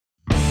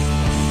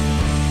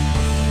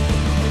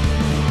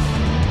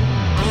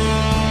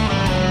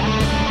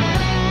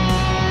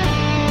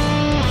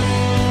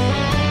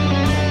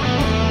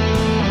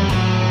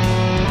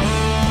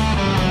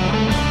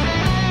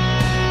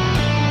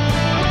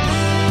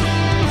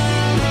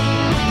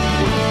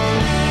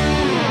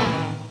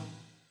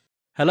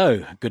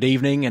Hello, good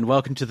evening, and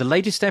welcome to the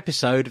latest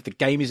episode of The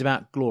Game is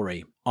About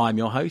Glory. I'm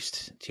your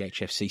host,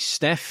 THFC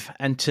Steph,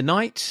 and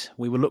tonight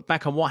we will look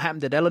back on what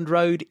happened at Elland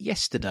Road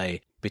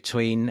yesterday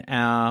between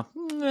our,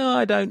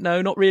 I don't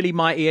know, not really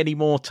mighty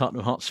anymore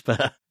Tottenham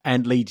Hotspur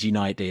and Leeds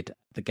United.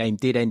 The game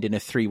did end in a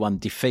 3-1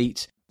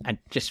 defeat, and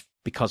just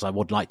because I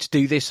would like to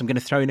do this, I'm going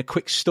to throw in a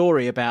quick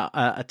story about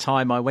a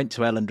time I went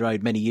to Elland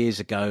Road many years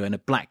ago and a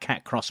black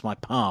cat crossed my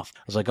path.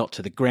 As I got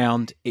to the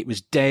ground, it was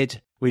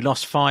dead. We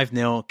lost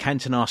 5-0.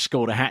 Cantona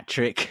scored a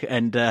hat-trick.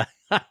 And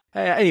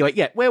anyway,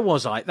 yeah, where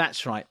was I?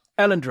 That's right.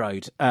 Elland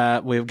Road.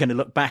 We're going to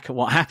look back at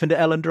what happened at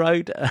Elland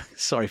Road.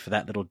 Sorry for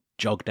that little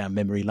jog down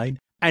memory lane.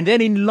 And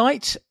then in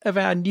light of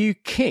our new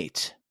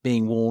kit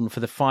being worn for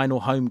the final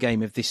home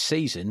game of this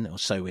season, or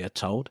so we are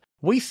told,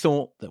 we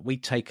thought that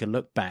we'd take a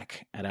look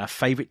back at our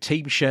favourite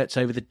team shirts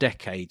over the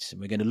decades. And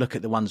we're going to look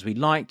at the ones we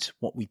liked,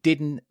 what we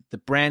didn't, the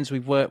brands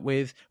we've worked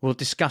with. We'll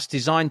discuss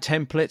design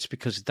templates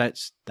because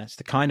that's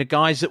the kind of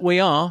guys that we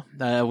are.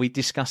 We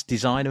discuss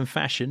design and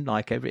fashion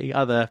like every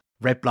other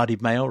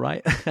red-blooded male,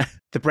 right?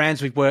 The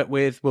brands we've worked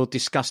with. We'll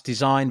discuss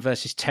design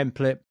versus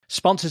template,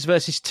 sponsors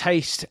versus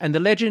taste, and the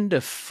legend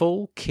of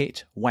full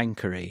kit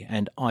wankery.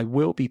 And I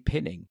will be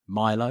pinning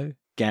Milo,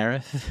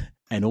 Gareth,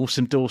 and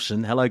Awesome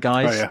Dawson. Hello,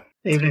 guys. Oh, yeah.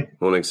 Evening.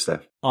 Morning,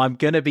 Steph. I'm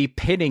going to be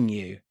pinning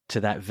you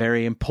to that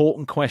very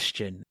important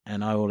question,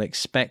 and I will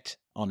expect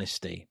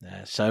honesty.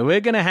 So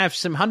we're going to have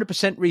some 100%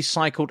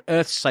 recycled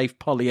earth-safe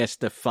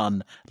polyester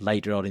fun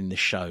later on in the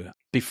show.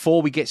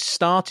 Before we get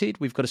started,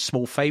 we've got a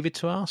small favour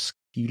to ask.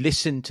 If you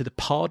listen to the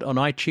pod on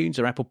iTunes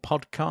or Apple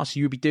Podcasts,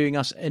 you would be doing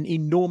us an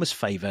enormous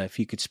favour if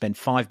you could spend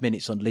 5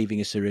 minutes on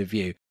leaving us a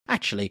review.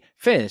 Actually,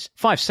 fairs,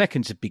 5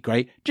 seconds would be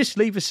great. Just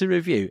leave us a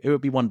review. It would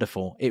be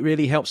wonderful. It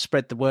really helps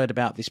spread the word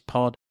about this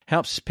pod,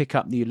 helps us pick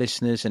up new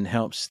listeners, and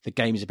helps the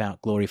Games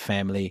About Glory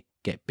family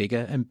get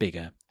bigger and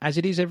bigger, as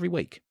it is every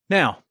week.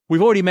 Now,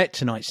 we've already met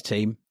tonight's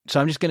team, so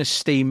I'm just going to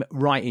steam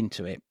right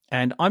into it.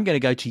 And I'm going to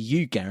go to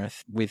you,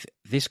 Gareth, with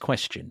this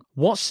question.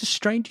 What's the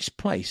strangest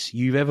place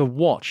you've ever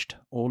watched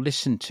or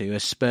listened to a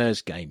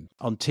Spurs game?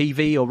 On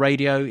TV or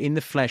radio, in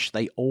the flesh,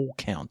 they all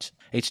count.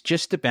 It's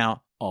just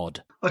about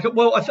odd. Okay,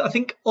 well, I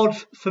think odd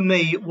for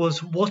me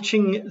was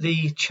watching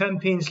the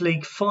Champions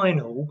League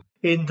final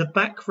in the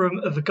back room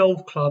of a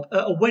golf club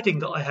at a wedding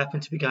that I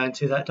happened to be going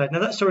to that day. Now,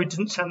 that story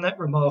didn't sound that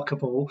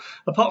remarkable,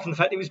 apart from the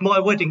fact it was my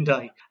wedding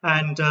day.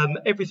 And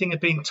everything had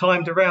been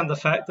timed around the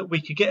fact that we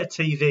could get a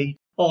TV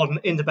on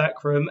in the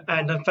back room.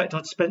 And in fact,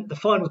 I'd spent the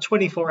final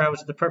 24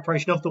 hours of the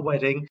preparation of the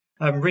wedding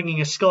ringing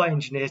a Sky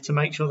engineer to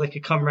make sure they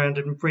could come round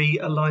and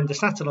realign the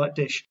satellite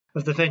dish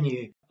of the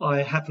venue.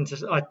 I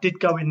did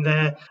go in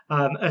there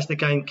as the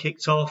game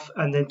kicked off,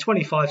 and then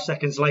 25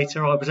 seconds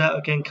later, I was out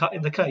again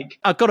cutting the cake.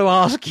 I've got to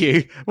ask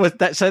you,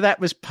 that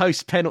was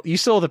post-penalty? You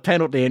saw the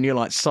penalty and you're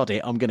like, sod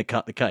it, I'm going to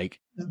cut the cake.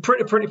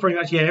 Pretty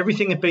much, yeah.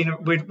 Everything had been,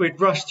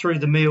 we'd rushed through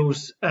the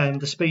meals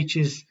and the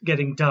speeches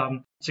getting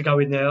done to go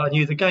in there. I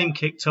knew the game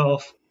kicked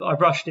off. I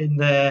rushed in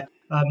there.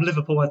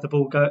 Liverpool had the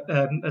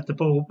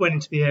ball, went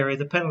into the area.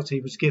 The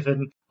penalty was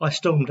given. I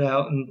stormed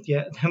out, and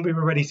then we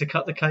were ready to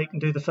cut the cake and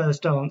do the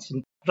first dance.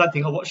 And I don't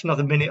think I watched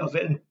another minute of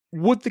it.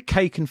 Would the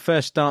cake and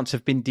first dance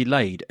have been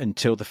delayed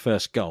until the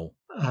first goal?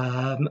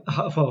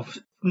 Well,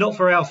 not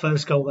for our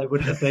first goal, they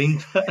wouldn't have been.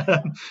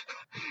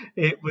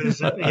 It was,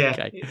 yeah.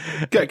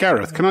 Okay.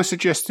 Gareth, can I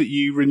suggest that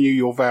you renew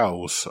your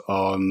vows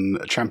on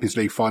Champions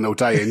League final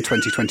day in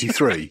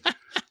 2023?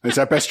 It's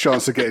our best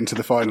chance of getting to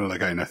the final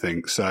again, I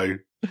think. So,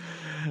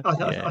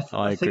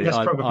 I think that's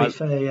probably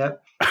fair.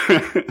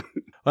 Yeah.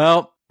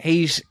 Well,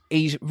 he's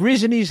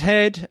risen his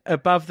head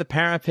above the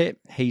parapet.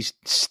 He's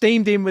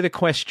steamed in with a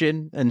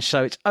question, and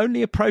so it's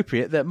only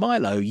appropriate that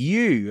Milo,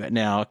 you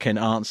now can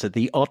answer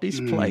the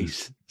oddest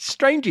place,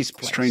 strangest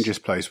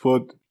place.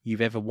 Well,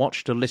 you've ever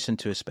watched or listened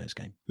to a Spurs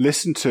game?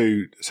 Listened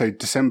to, so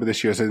December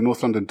this year, so the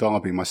North London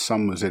derby. My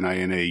son was in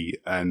A&E,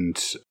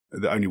 and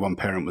only one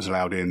parent was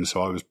allowed in,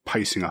 so I was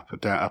pacing up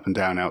and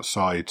down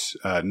outside,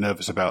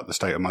 nervous about the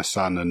state of my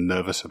son and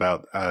nervous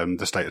about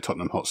the state of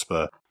Tottenham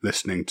Hotspur,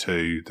 listening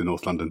to the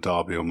North London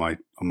derby on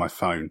my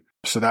phone.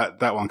 So that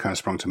one kind of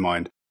sprung to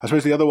mind. I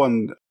suppose the other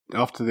one,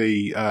 after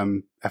the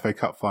FA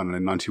Cup final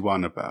in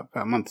 91, about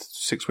a month,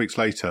 6 weeks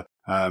later,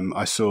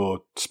 I saw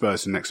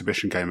Spurs in an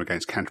exhibition game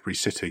against Canterbury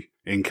City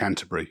in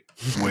Canterbury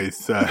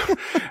with,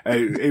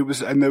 who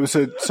was in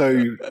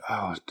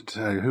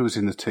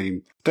the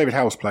team? David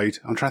Howells played.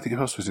 I'm trying to think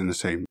who else was in the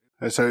team.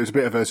 So it was a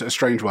bit of a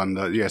strange one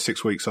that,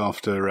 6 weeks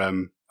after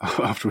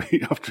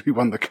we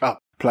won the cup,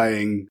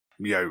 playing,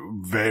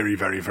 very,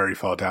 very, very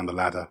far down the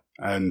ladder,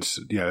 and,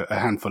 a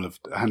handful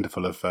of kind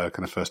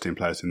of first team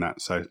players in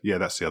that. So yeah,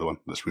 that's the other one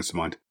that springs to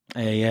mind.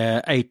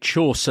 A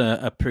Chaucer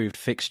approved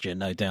fixture,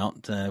 no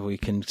doubt, we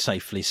can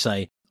safely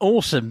say.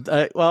 Awesome.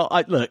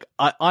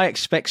 I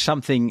expect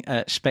something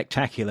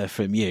spectacular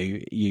from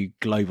you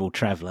global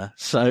traveller.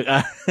 So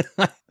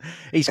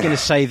he's going to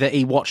say that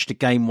he watched a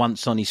game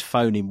once on his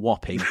phone in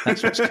Wapping.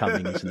 That's what's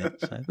coming, isn't it?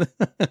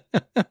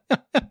 So.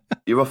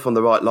 You're off on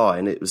the right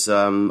line. It was.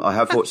 I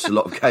have watched a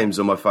lot of games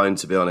on my phone,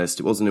 to be honest.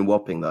 It wasn't in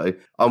Wapping though.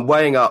 I'm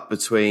weighing up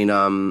between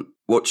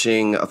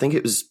watching, I think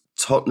it was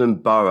Tottenham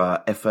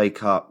Borough FA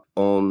Cup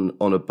on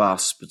a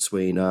bus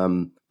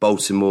between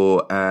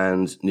Baltimore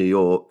and New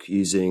York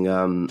using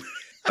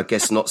I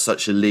guess not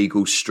such a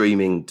legal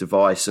streaming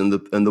device, and the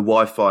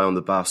Wi-Fi on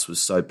the bus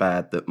was so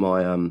bad that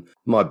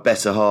my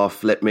better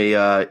half let me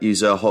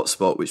use her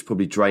hotspot, which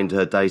probably drained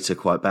her data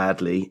quite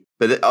badly.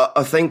 But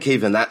I think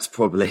even that's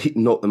probably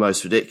not the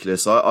most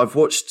ridiculous. I've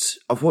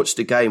watched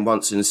a game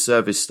once in a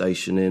service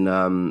station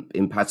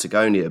in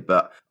Patagonia,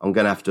 but I'm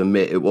going to have to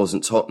admit it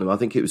wasn't Tottenham. I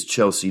think it was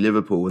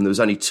Chelsea-Liverpool, and there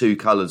was only two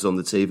colours on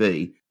the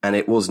TV, and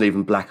it wasn't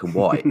even black and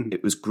white.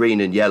 It was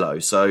green and yellow,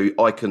 so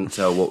I couldn't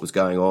tell what was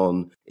going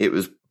on. It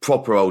was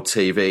proper old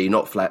TV,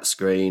 not flat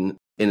screen,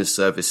 in a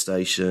service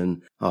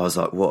station. I was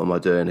like, what am I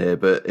doing here?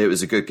 But it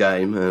was a good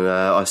game, and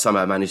I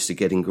somehow managed to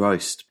get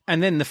engrossed.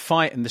 And then the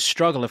fight and the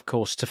struggle, of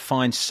course, to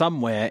find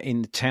somewhere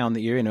in the town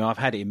that you're in. I've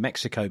had it in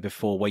Mexico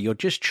before, where you're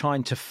just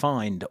trying to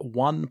find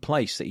one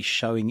place that is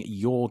showing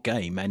your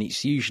game. And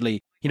it's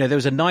usually, there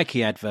was a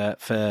Nike advert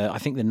for, I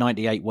think, the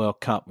 98 World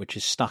Cup, which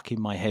is stuck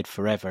in my head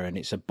forever. And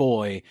it's a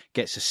boy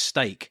gets a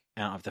steak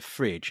out of the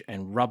fridge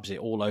and rubs it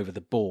all over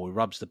the ball,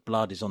 rubs the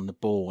blood is on the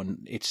ball.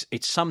 And it's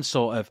some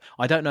sort of,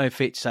 I don't know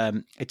if it's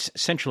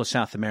Central or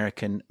South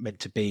American, meant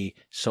to be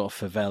sort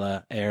of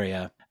favela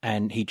area.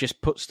 And he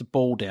just puts the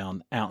ball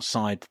down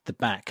outside the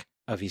back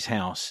of his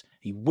house.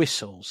 He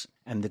whistles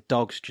and the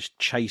dogs just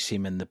chase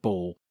him and the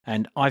ball.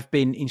 And I've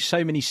been in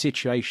so many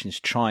situations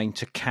trying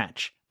to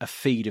catch a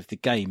feed of the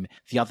game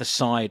the other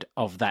side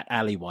of that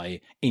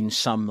alleyway in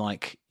some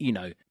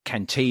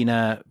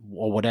cantina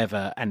or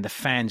whatever, and the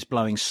fan's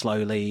blowing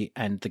slowly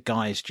and the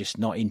guy's just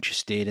not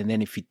interested, and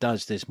then if he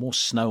does, there's more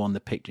snow on the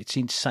pitch. It's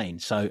insane.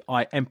 So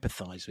I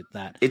empathize with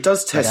that. It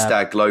does test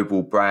our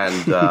global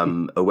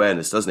brand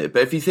awareness, doesn't it?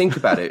 But if you think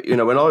about it,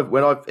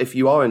 if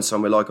you are in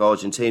somewhere like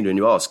Argentina and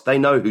you ask, they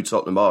know who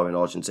Tottenham are in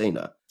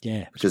Argentina.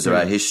 Yeah, because of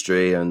our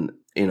history, and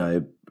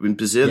in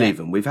Brazil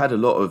even, we've had a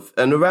lot of,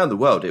 and around the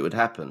world it would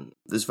happen.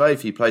 There's very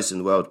few places in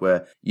the world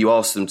where you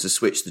ask them to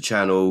switch the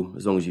channel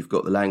as long as you've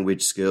got the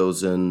language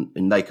skills, and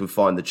they can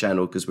find the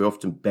channel, because we're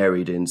often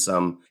buried in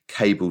some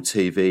cable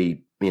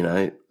TV,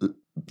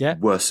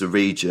 worse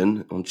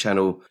region on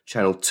channel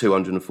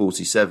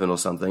 247 or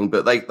something,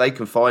 but they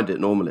can find it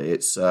normally.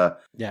 It's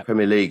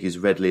Premier League is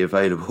readily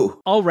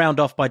available. I'll round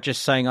off by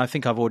just saying, I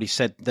think I've already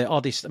said the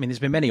oddest. I mean, there's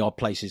been many odd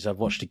places I've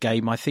watched a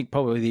game. I think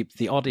probably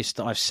the oddest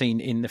that I've seen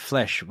in the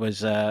flesh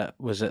was at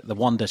the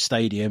Wanda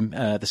Stadium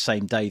the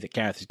same day that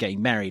Gareth was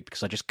getting married,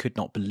 because I just could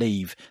not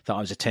believe that I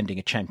was attending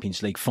a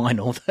Champions League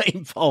final that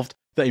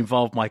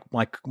involved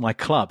my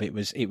club. It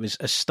was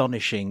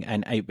astonishing,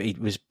 and it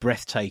was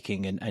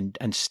breathtaking,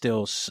 and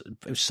still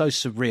it was so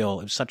surreal.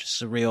 It was such a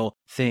surreal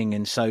thing,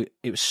 and so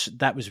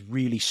that was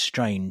really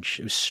strange.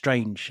 It was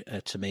strange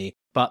to me.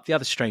 But the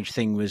other strange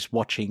thing was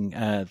watching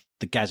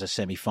the Gaza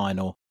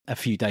semi-final a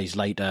few days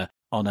later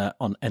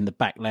in the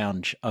back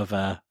lounge of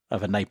a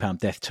Napalm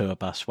Death Tour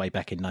bus way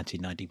back in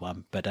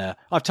 1991. But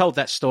I've told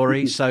that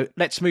story, so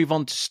let's move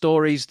on to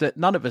stories that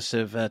none of us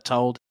have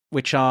told,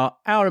 which are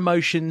our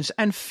emotions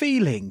and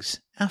feelings.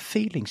 Our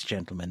feelings,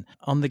 gentlemen,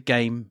 on the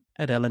game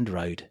at Elland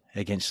Road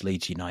against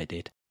Leeds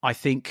United. I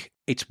think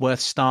it's worth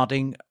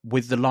starting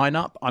with the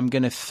lineup. I'm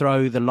going to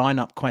throw the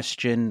lineup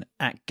question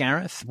at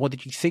Gareth. What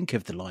did you think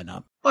of the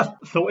lineup? I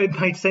thought it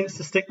made sense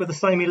to stick with the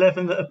same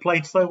 11 that had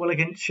played so well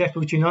against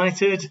Sheffield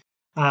United.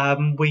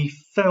 We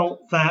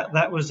felt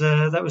that was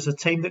a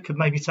team that could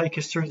maybe take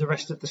us through the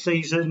rest of the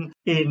season.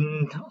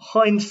 In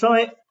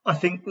hindsight, I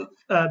think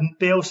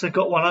Bielsa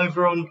got one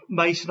over on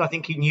Mason. I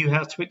think he knew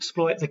how to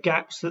exploit the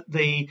gaps that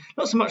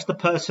not so much the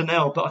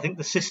personnel, but I think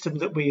the system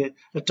that we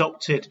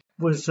adopted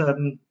was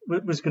going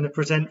to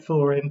present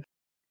for him.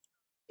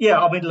 Yeah,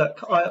 I mean,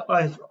 look,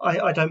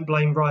 I don't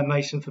blame Ryan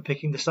Mason for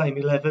picking the same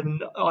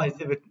 11.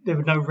 There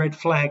were no red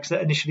flags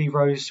that initially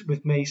rose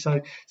with me, so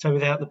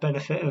without the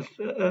benefit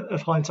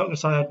of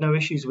hindsight, I had no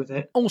issues with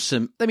it.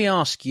 Awesome. Let me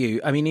ask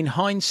you, I mean, in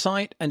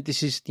hindsight, and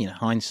this is,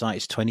 hindsight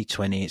is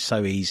 2020, it's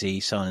so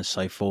easy, so on and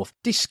so forth.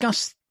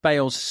 Discuss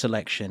Bale's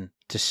selection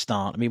to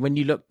start. I mean, when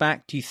you look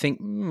back, do you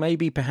think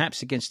maybe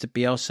perhaps against a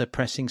Bielsa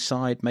pressing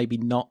side, maybe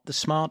not the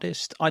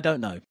smartest? I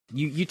don't know.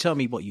 You tell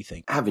me what you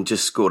think. Having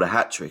just scored a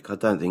hat-trick, I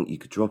don't think you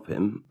could drop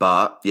him.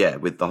 But yeah,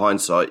 with the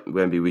hindsight,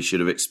 maybe we should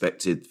have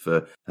expected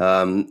for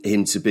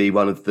him to be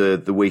one of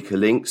the weaker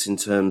links in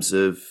terms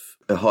of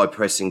a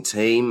high-pressing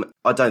team.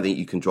 I don't think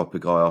you can drop a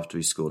guy after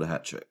he scored a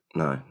hat-trick.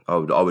 No, I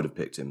would have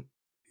picked him.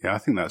 Yeah, I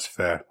think that's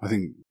fair. I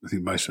think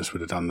most of us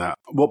would have done that.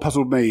 What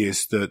puzzled me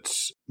is that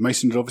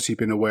Mason had obviously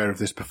been aware of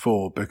this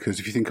before,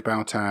 because if you think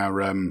about our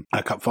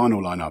cup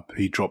final lineup,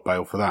 he dropped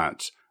Bale for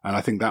that. And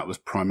I think that was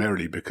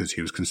primarily because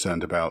he was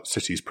concerned about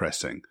City's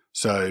pressing.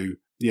 So,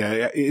 yeah,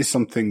 it is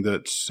something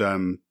that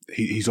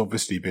he's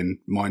obviously been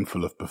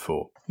mindful of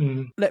before.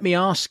 Let me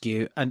ask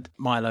you, and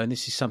Milo, and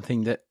this is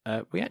something that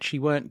we actually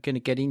weren't going to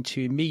get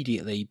into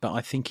immediately, but I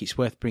think it's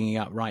worth bringing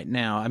up right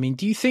now. I mean,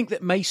 do you think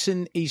that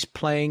Mason is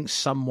playing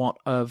somewhat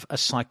of a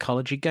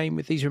psychology game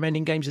with these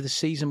remaining games of the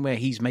season, where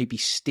he's maybe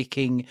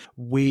sticking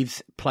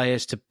with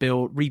players to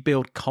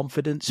rebuild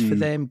confidence for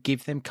them,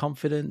 give them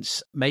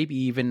confidence, maybe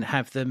even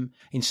have them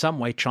in some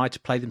way try to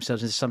play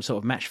themselves into some sort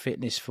of match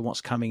fitness for what's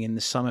coming in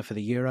the summer for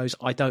the Euros?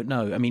 I don't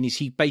know. I mean, is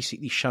he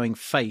basically showing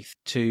faith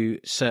to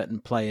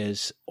certain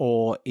players,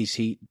 or is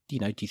he, do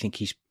you think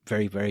he's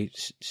very, very,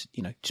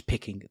 just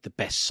picking the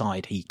best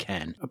side he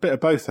can? A bit of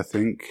both, I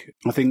think.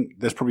 I think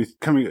there's probably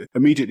coming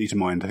immediately to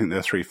mind, I think there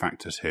are three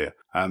factors here.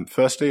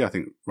 Firstly, I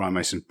think Ryan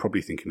Mason's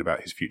probably thinking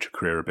about his future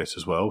career a bit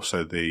as well.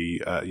 So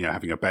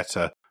having a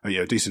better,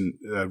 decent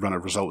run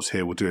of results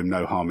here will do him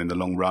no harm in the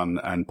long run,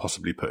 and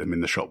possibly put him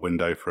in the shop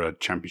window for a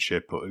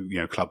championship or,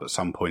 club at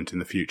some point in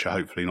the future,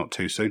 hopefully not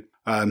too soon.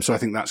 So I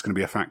think that's going to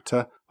be a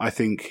factor. I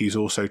think he's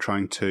also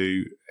trying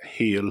to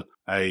heal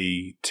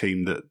a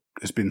team that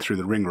has been through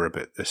the ringer a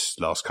bit this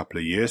last couple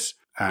of years.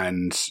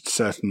 And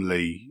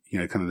certainly,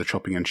 kind of the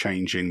chopping and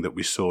changing that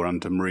we saw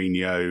under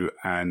Mourinho,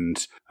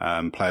 and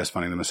players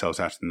finding themselves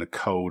out in the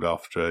cold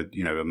after,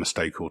 a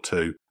mistake or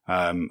two,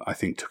 I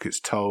think took its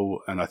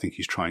toll, and I think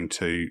he's trying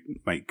to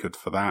make good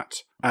for that.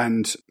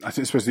 And I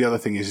suppose the other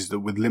thing is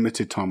that with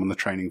limited time on the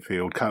training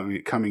field,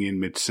 coming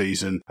in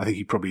mid-season, I think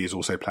he probably is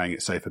also playing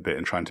it safe a bit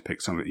and trying to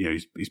pick some,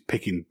 he's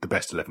picking the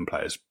best 11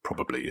 players,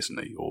 probably,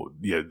 isn't he? Or,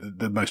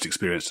 the most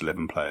experienced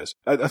 11 players.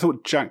 I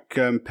thought Jack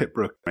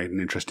Pitbrook made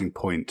an interesting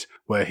point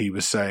where he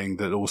was saying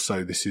that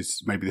also this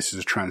is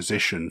a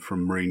transition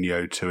from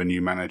Mourinho to a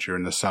new manager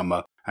in the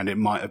summer, and it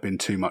might have been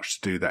too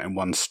much to do that in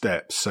one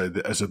step. So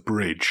that as a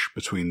bridge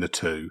between the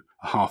two,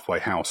 a halfway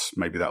house,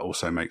 maybe that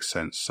also makes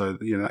sense. So,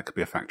 that could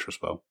be a factor as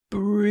well.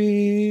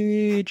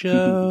 Bridge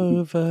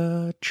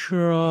over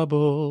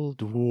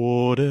troubled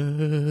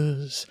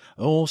waters.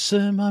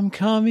 Awesome, I'm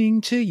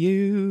coming to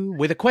you.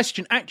 With a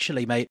question,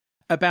 actually, mate,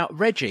 about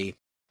Reggie,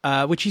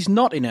 which is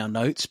not in our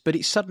notes, but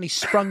it suddenly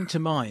sprung to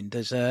mind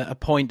as a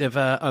point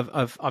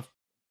of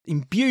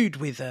imbued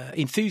with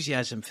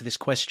enthusiasm for this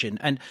question.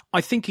 And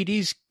I think it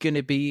is going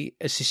to be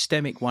a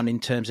systemic one in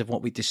terms of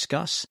what we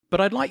discuss.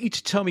 But I'd like you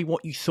to tell me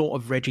what you thought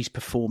of Reggie's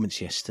performance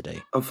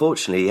yesterday.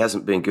 Unfortunately, he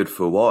hasn't been good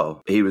for a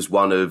while. He was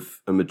one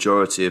of a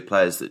majority of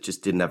players that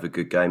just didn't have a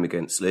good game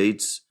against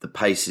Leeds. The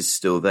pace is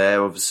still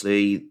there,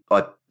 obviously.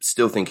 I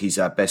still think he's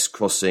our best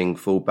crossing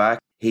fullback.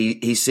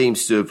 He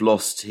seems to have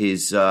lost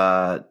his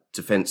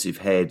defensive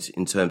head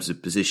in terms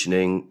of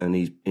positioning, and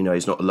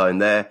he's not alone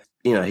there.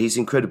 He's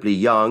incredibly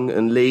young,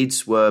 and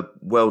Leeds were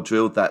well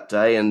drilled that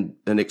day and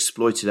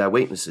exploited our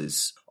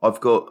weaknesses. I've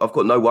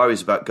got no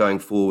worries about going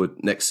forward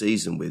next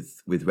season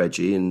with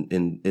Reggie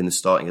in the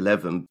starting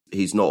 11.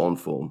 He's not on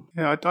form.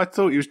 Yeah, I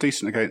thought he was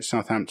decent against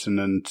Southampton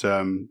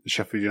and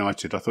Sheffield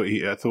United. I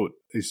thought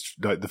his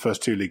the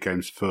first two league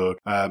games for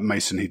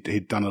Mason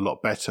he'd done a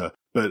lot better.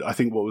 But I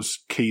think what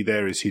was key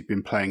there is he'd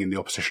been playing in the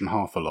opposition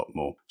half a lot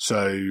more.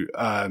 So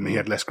he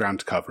had less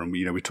ground to cover. And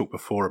we talked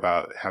before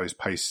about how his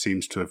pace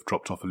seems to have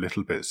dropped off a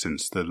little bit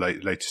since the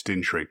latest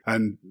injury.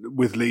 And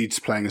with Leeds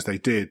playing as they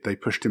did, they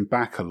pushed him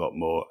back a lot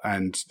more.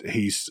 And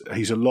he's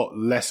a lot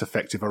less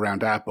effective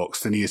around our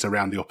box than he is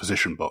around the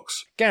opposition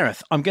box.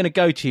 Gareth, I'm going to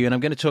go to you and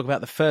I'm going to talk about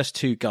the first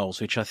two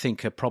goals, which I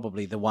think are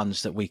probably the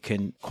ones that we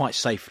can quite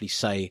safely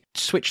say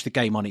switch the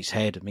game on its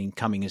head. I mean,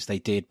 coming as they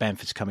did,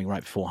 Bamford's coming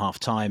right before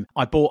half-time.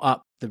 I brought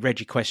up the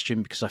Reggie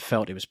question because I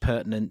felt it was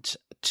pertinent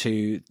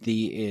to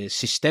the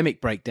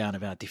systemic breakdown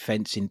of our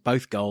defence in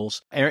both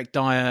goals. Eric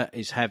Dyer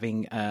is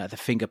having the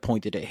finger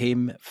pointed at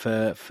him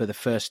for the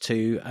first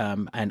two,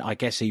 and I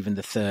guess even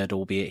the third,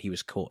 albeit he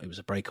was caught. It was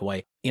a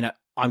breakaway.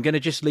 I'm going to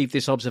just leave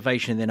this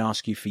observation and then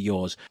ask you for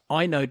yours.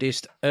 I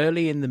noticed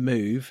early in the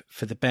move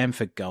for the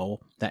Bamford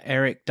goal that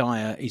Eric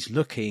Dyer is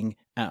looking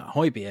at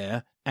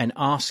Højbjerg and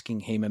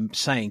asking him and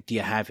saying, do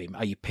you have him?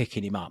 Are you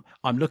picking him up?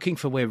 I'm looking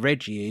for where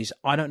Reggie is.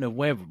 I don't know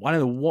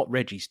what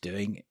Reggie's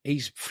doing.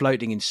 He's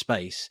floating in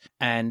space.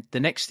 And the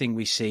next thing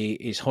we see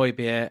is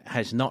Højbjerg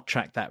has not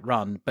tracked that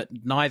run, but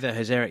neither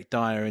has Eric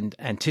Dyer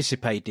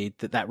anticipated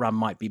that run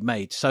might be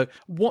made. So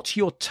what's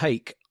your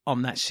take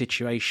on that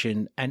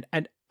situation? And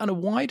on a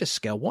wider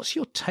scale, what's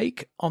your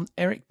take on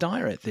Eric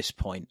Dyer at this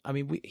point? I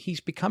mean, he's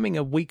becoming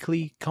a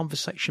weekly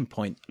conversation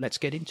point. Let's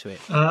get into it.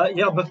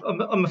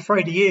 I'm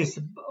afraid he is.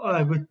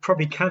 I would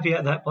probably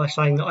caveat that by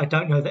saying that I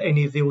don't know that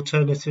any of the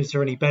alternatives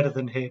are any better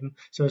than him.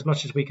 So as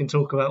much as we can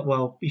talk about,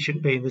 well, he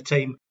shouldn't be in the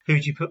team, who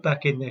do you put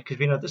back in there? Because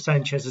we know that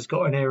Sanchez has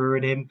got an error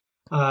in him.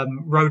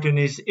 Rodon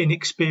is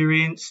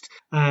inexperienced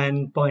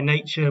and by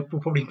nature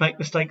will probably make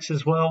mistakes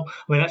as well.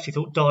 I mean, I actually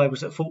thought Dyer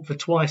was at fault for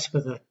twice for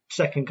the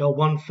second goal.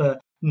 One for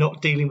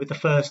not dealing with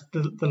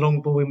the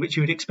long ball in which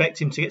you would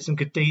expect him to get some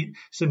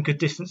good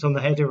distance on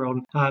the header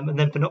on, and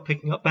then for not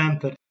picking up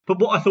Bamford. But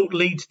what I thought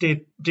Leeds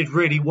did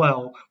really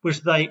well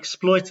was they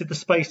exploited the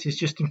spaces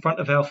just in front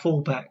of our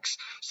fullbacks.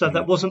 So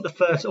that wasn't the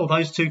first, or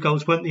those 2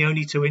 goals weren't the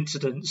only 2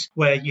 incidents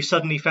where you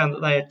suddenly found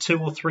that they had 2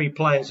 or 3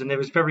 players and there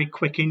was very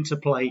quick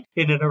interplay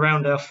in and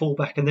around our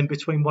fullback and then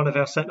between one of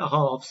our centre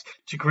halves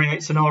to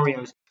create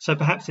scenarios. So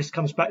perhaps this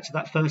comes back to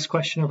that first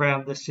question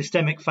around the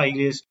systemic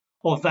failures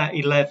of that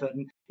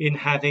 11 in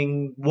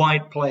having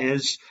wide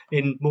players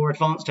in more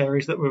advanced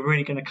areas that were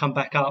really going to come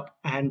back up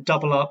and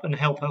double up and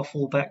help our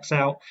fullbacks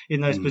out in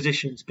those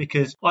positions.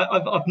 Because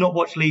I've not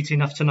watched Leeds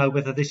enough to know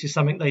whether this is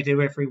something they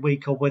do every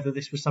week or whether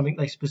this was something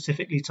they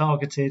specifically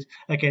targeted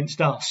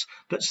against us.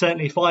 But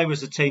certainly if I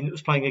was a team that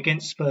was playing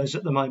against Spurs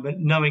at the moment,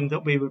 knowing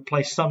that we would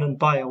play Son and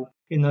Bale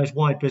in those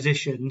wide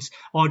positions,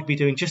 I'd be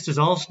doing just as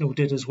Arsenal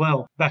did as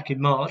well back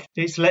in March.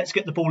 It's let's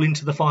get the ball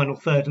into the final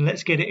third and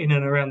let's get it in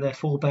and around their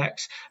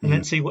fullbacks and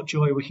let's see what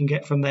joy we can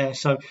get from there.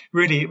 So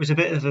really it was a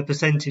bit of a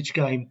percentage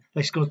game.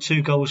 They scored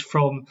 2 goals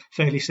from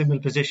fairly similar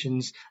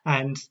positions,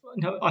 and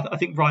I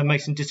think Ryan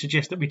Mason did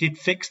suggest that we did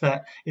fix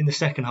that in the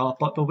second half,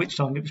 but by which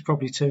time it was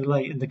probably too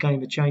late and the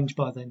game had changed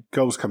by then.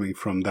 Goals coming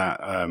from that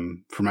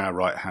from our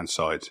right hand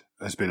side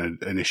has been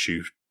an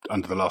issue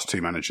under the last 2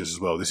 managers as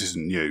well. This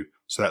isn't new.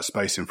 So that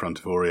space in front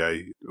of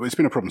Aurier, it's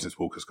been a problem since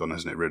Walker's gone,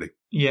 hasn't it, really?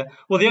 Yeah.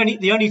 Well,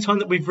 the only time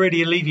that we've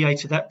really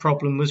alleviated that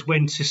problem was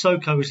when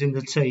Sissoko was in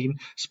the team,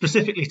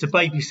 specifically to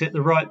babysit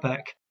the right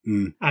back.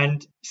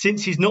 And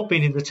since he's not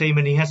been in the team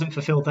and he hasn't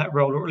fulfilled that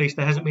role, or at least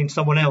there hasn't been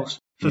someone else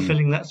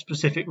fulfilling that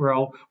specific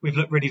role, we've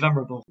looked really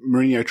vulnerable.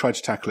 Mourinho tried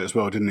to tackle it as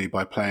well, didn't he,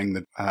 by playing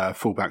the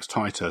fullbacks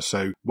tighter.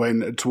 So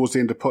when towards the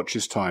end of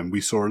Poch's time,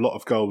 we saw a lot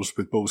of goals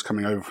with balls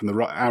coming over from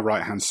our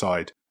right-hand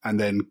side, and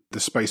then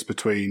the space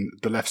between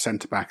the left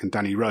centre-back and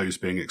Danny Rose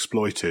being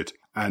exploited.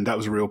 And that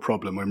was a real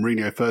problem. When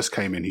Mourinho first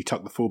came in, he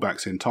tucked the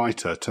fullbacks in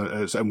tighter,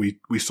 and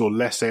we saw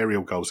less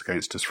aerial goals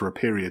against us for a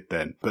period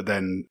then. But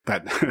then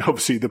that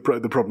obviously the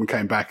problem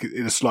came back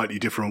in a slightly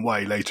different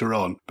way later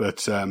on.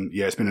 But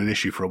it's been an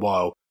issue for a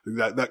while.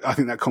 I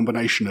think that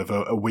combination of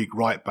a weak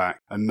right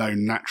back and no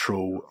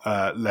natural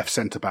left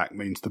centre back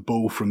means the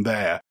ball from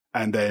there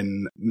and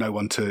then no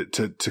one to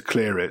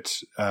clear it.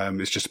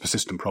 It's just a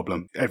persistent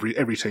problem.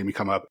 Every team we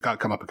come up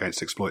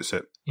against exploits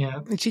it.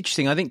 Yeah, it's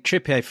interesting. I think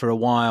Trippier for a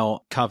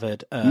while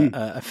covered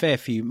a fair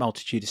few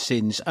multitude of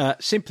sins,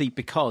 simply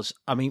because,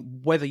 I mean,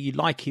 whether you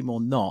like him or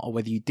not, or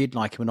whether you did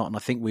like him or not, and I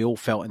think we all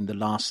felt in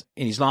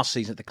his last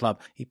season at the club,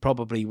 he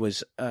probably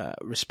was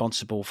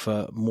responsible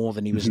for more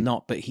than he was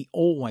not. But he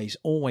always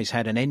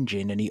had an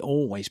engine, and he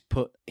always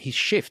his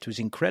shift was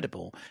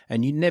incredible,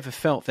 and you never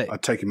felt that.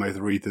 I'd take him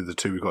over either of the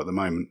 2 we've got at the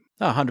moment.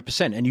 Oh,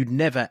 100%. And you'd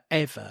never,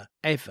 ever,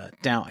 ever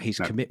doubt his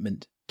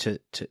commitment to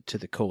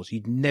the cause.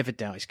 You'd never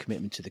doubt his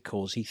commitment to the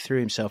cause. He threw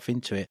himself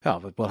into it.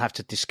 Oh, we'll have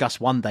to discuss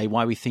one day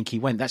why we think he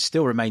went. That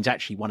still remains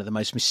actually one of the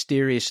most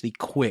mysteriously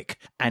quick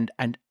and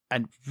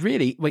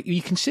really, when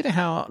you consider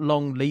how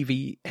long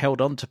Levy held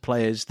on to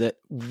players that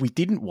we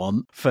didn't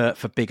want for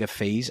bigger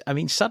fees. I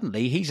mean,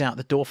 suddenly he's out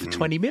the door for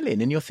 20 million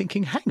and you're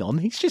thinking, hang on,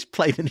 he's just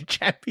played in the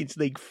Champions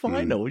League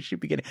final. He should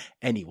be getting...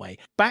 Anyway,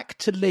 back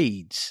to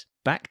Leeds,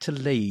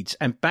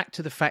 and back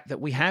to the fact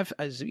that we have,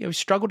 as you know,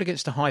 struggled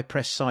against the high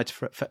press sides.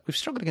 We've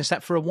struggled against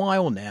that for a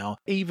while now.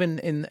 Even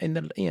in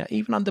the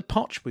even under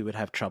Poch, we would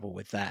have trouble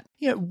with that.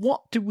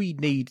 What do we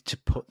need to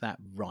put that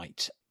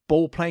right?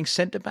 Ball playing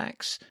centre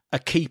backs, a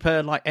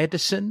keeper like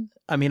Ederson.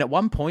 I mean, at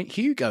one point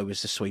Hugo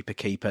was the sweeper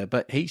keeper,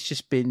 but he's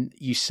just been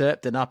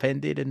usurped and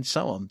upended and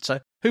so on.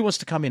 So who wants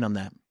to come in on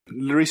that?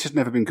 Lloris has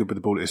never been good with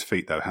the ball at his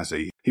feet, though, has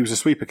he? He was a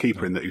sweeper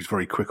keeper in that he was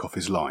very quick off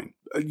his line.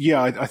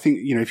 I think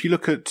if we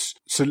look at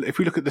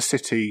the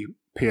City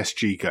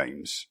PSG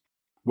games,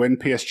 when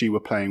PSG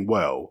were playing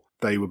well,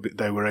 they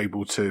were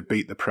able to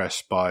beat the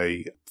press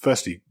by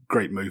firstly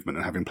great movement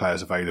and having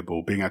players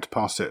available, being able to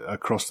pass it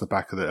across the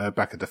back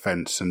of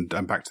defence and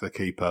back to the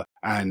keeper,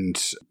 and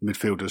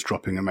midfielders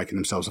dropping and making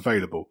themselves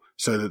available,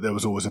 so that there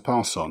was always a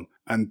pass on,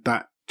 and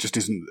that just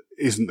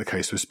isn't the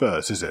case with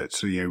Spurs, is it?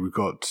 So we've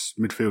got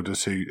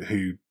midfielders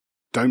who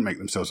don't make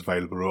themselves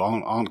available or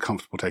aren't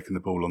comfortable taking the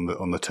ball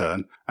on the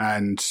turn,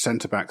 and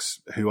centre backs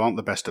who aren't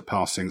the best at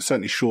passing,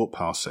 certainly short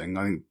passing.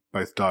 I think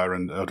both Dyer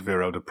and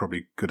Alderweireld are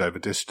probably good over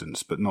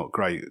distance, but not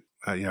great,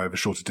 over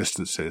shorter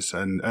distances.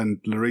 And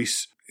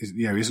Lloris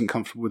isn't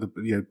comfortable with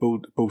the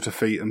ball to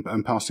feet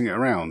and passing it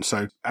around.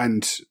 So,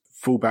 and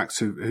fullbacks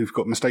who've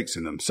got mistakes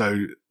in them.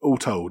 So all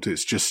told,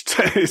 it's just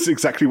it's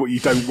exactly what you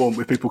don't want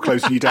with people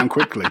closing you down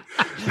quickly.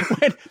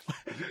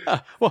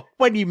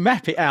 When you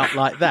map it out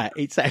like that,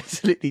 it's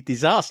absolutely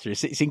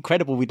disastrous. It's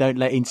incredible we don't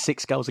let in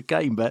 6 goals a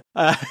game. But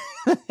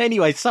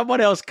anyway,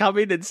 someone else come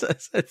in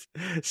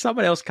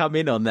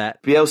on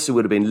that. Bielsa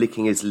would have been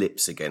licking his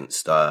lips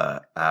against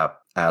our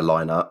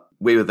lineup.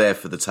 We were there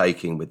for the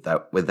taking with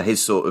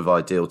his sort of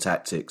ideal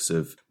tactics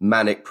of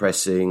manic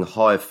pressing,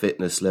 high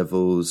fitness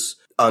levels.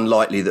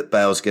 Unlikely that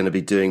Bale's going to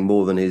be doing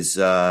more than his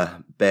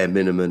bare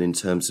minimum in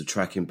terms of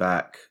tracking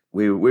back.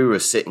 We were a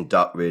sitting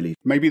duck, really.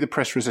 Maybe the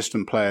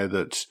press-resistant player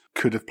that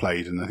could have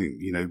played, and I think,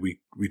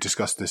 we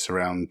discussed this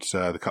around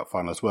the cup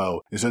final as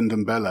well, is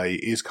Ndombele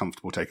is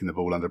comfortable taking the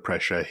ball under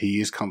pressure. He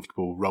is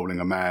comfortable rolling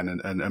a man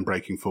and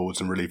breaking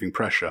forwards and relieving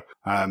pressure.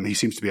 He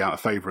seems to be out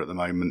of favour at the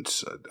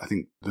moment. I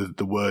think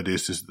the word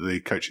is that the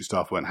coaching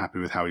staff weren't happy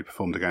with how he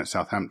performed against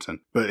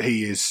Southampton, but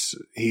he is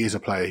a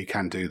player who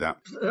can do that.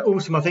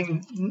 Awesome. I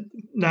think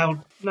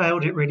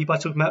nailed it really by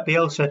talking about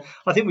Bielsa.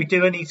 I think we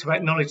do need to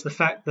acknowledge the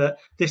fact that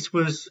this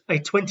was a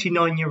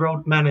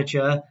 29-year-old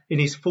manager in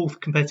his fourth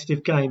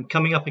competitive game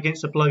coming up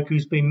against a bloke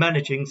who's been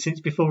managing since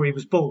before he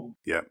was born.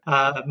 Yeah.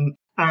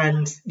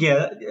 And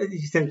yeah,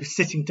 you said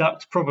sitting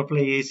ducks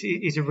probably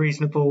is a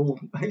reasonable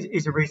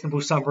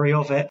summary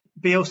of it.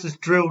 Bielsa's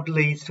drilled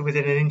Leeds to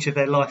within an inch of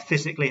their life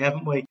physically,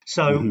 haven't we?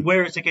 So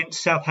whereas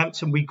against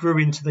Southampton we grew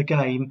into the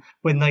game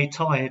when they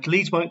tired,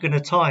 Leeds weren't going to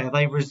tire.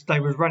 They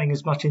were running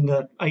as much in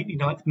the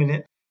 89th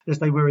minute as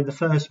they were in the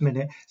first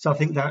minute. So I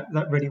think that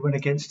really went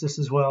against us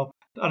as well.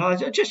 And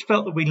I just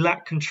felt that we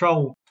lacked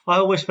control. I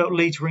always felt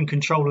Leeds were in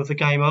control of the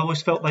game. I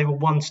always felt they were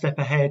one step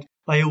ahead.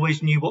 They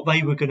always knew what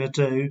they were going to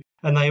do,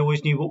 and they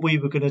always knew what we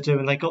were going to do,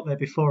 and they got there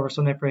before us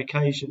on every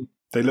occasion.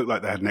 They looked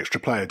like they had an extra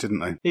player, didn't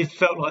they? It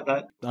felt like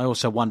that. I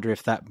also wonder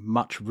if that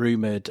much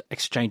rumoured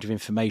exchange of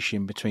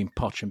information between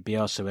Poch and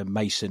Bielsa when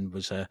Mason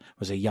was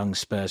a young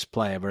Spurs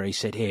player, where he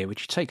said, "Here,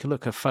 would you take a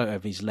look at a photo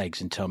of his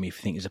legs and tell me if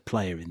you think there's a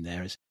player in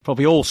there?" There's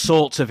probably all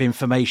sorts of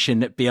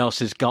information that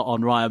Bielsa's got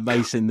on Ryan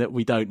Mason that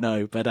we don't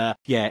know. But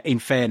yeah, in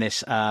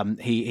fairness,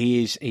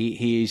 he is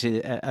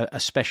a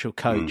special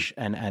coach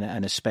and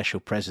a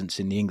special presence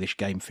in the English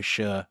game for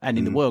sure, and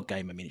in the world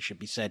game. I mean, it should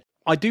be said.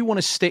 I do want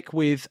to stick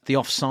with the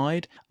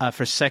offside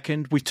for a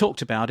second. We've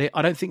talked about it.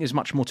 I don't think there's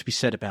much more to be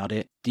said about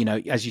it.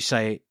 As you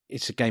say,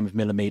 it's a game of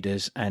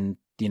millimetres, and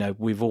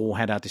we've all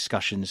had our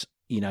discussions,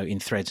 in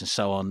threads and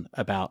so on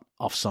about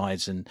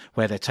offsides and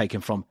where they're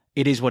taken from.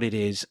 It is what it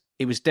is.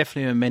 It was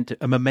definitely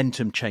a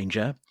momentum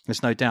changer,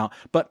 there's no doubt.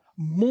 But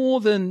more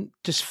than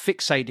just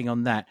fixating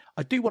on that,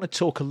 I do want to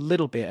talk a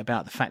little bit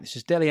about the fact this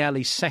is Dele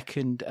Alli's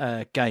second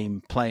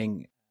game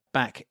playing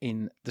back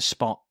in the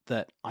spot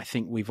that I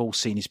think we've all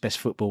seen his best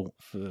football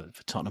for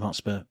Tottenham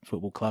Hotspur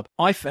Football Club.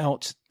 I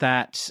felt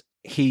that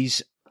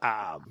his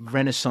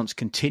renaissance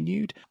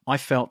continued. I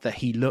felt that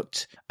he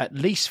looked, at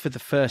least for the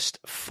first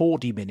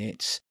 40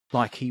 minutes,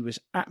 like he was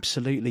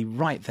absolutely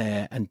right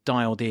there and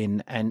dialed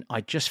in. And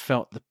I just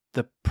felt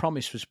the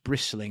promise was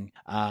bristling.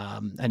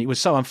 And it was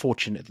so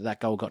unfortunate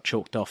that goal got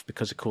chalked off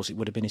because, of course, it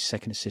would have been his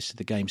second assist of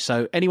the game.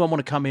 So anyone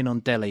want to come in on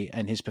Dele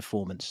and his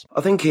performance?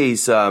 I think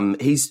he's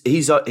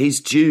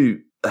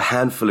due a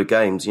handful of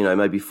games,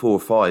 maybe 4 or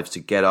 5 to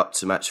get up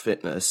to match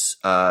fitness.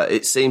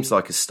 It seems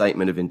like a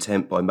statement of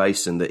intent by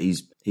Mason that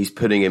he's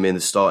putting him in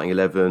the starting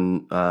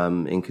 11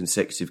 in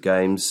consecutive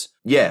games.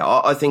 Yeah,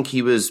 I think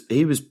he was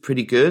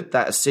pretty good.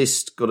 That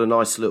assist got a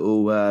nice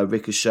little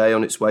ricochet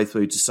on its way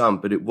through to some,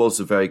 but it was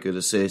a very good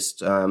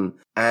assist.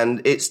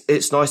 And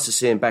it's nice to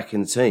see him back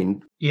in the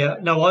team. Yeah,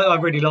 no, I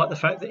really like the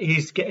fact that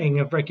he's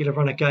getting a regular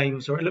run of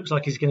games, or it looks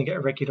like he's going to get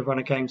a regular run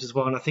of games as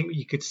well. And I think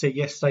you could see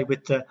yesterday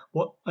with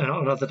what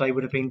another day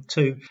would have been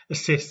 2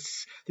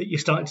 assists, that you're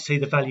starting to see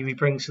the value he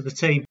brings to the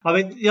team. I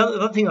mean, the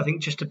other thing I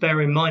think just to bear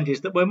in mind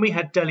is that when we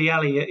had Dele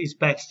Alli at his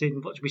best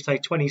in,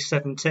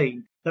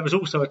 2017, there was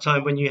also a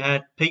time when you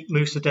had peak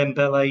Moussa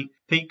Dembele,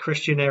 peak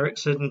Christian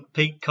Eriksen,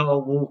 peak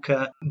Kyle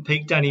Walker, and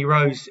peak Danny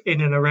Rose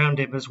in and around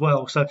him as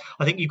well. So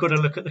I think you've got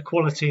to look at the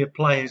quality of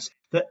players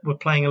that were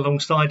playing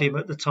alongside him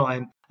at the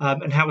time,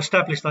 and how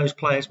established those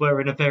players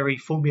were in a very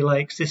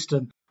formulaic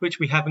system, which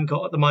we haven't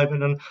got at the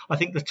moment. And I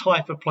think the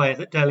type of player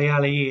that Dele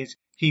Alli is,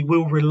 he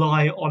will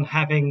rely on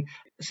having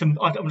some,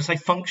 I don't want to say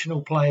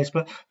functional players,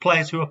 but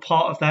players who are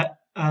part of that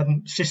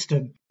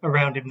system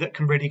around him that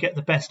can really get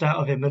the best out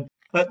of him. And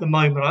at the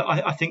moment,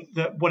 I think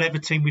that whatever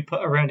team we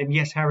put around him,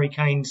 yes, Harry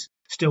Kane's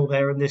still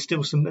there, and there's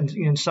still some,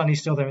 and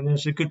Sonny's still there, and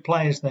there's some good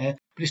players there,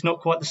 but it's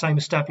not quite the same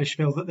established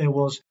feel that there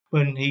was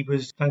when he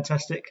was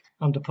fantastic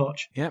under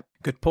Poch. Yeah,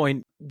 good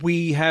point.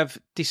 We have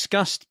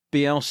discussed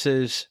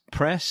Bielsa's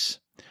press.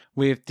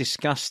 We've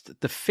discussed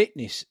the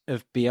fitness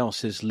of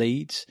Bielsa's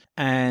Leeds,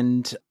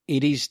 and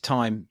it is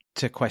time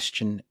to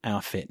question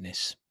our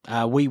fitness.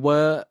 We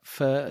were,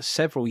 for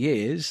several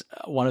years,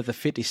 one of the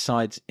fittest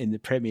sides in the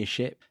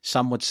Premiership.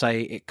 Some would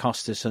say it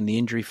cost us on the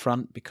injury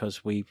front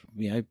because we,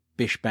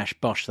 bish, bash,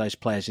 bosh those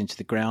players into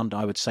the ground.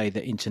 I would say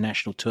that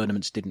international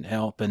tournaments didn't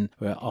help, and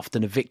we're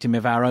often a victim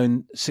of our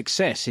own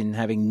success in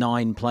having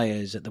 9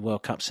 players at the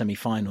World Cup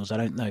semi-finals. I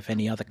don't know if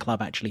any other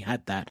club actually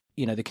had that.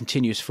 The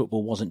continuous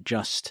football wasn't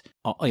just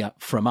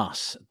from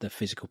us. The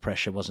physical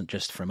pressure wasn't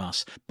just from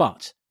us.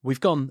 But we've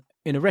gone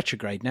in a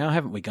retrograde now,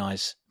 haven't we,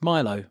 guys?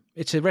 Milo,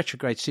 it's a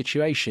retrograde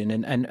situation.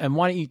 And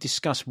why don't you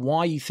discuss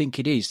why you think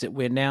it is that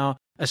we're now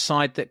a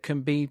side that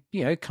can be,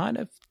 kind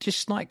of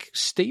just like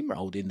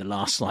steamrolled in the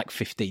last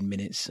 15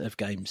 minutes of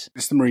games.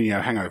 It's the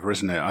Mourinho hangover,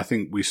 isn't it? I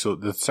think we saw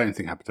the same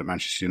thing happened at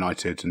Manchester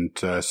United, and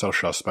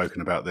Solskjaer's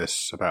spoken about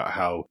this, about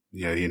how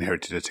he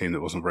inherited a team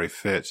that wasn't very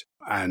fit.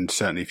 And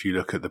certainly if you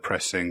look at the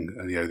pressing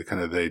and,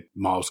 the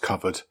miles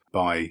covered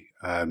by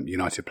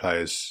United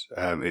players,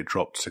 it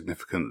dropped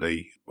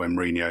significantly when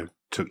Mourinho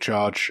took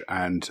charge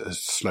and has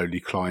slowly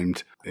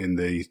climbed in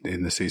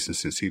the season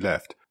since he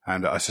left.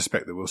 And I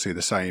suspect that we'll see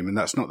the same. And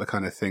that's not the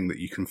kind of thing that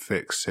you can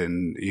fix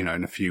in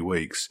a few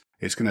weeks.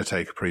 It's going to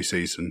take a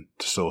pre-season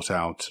to sort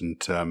out, and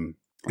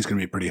it's going to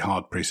be a pretty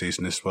hard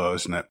pre-season as well,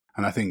 isn't it?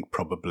 And I think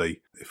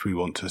probably if we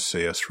want to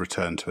see us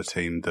return to a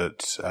team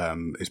that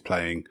is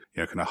playing,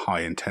 kind of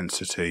high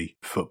intensity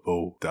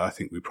football, I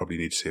think we probably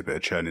need to see a bit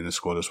of churn in the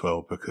squad as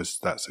well, because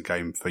that's a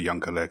game for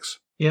younger legs.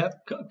 Yeah,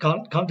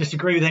 can't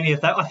disagree with any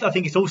of that. I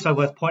think it's also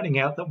worth pointing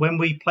out that when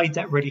we played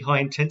that really high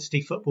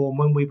intensity football and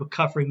when we were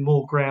covering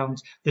more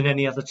ground than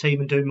any other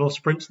team and doing more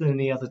sprints than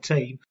any other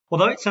team,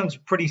 although it sounds a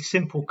pretty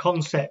simple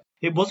concept,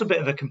 it was a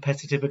bit of a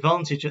competitive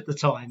advantage at the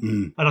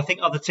time. And I think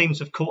other teams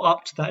have caught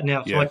up to that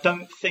now. So I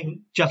don't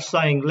think just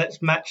saying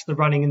let's match the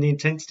running and the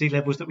intensity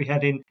levels that we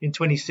had in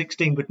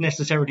 2016 would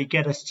necessarily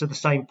get us to the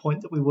same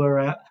point that we were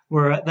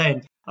at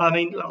then. I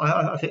mean,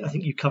 I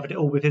think you covered it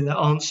all within that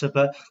answer,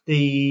 but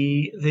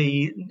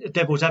the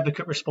devil's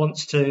advocate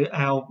response to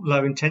our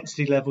low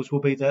intensity levels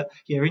will be that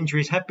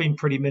injuries have been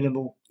pretty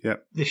minimal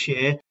this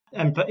year,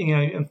 and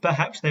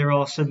perhaps there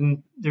is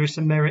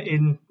some merit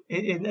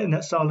in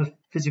that style of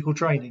physical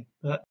training.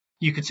 But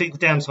you could see the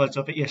downsides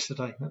of it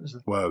yesterday. That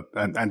was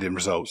and in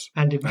results.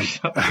 And in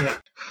results, yeah.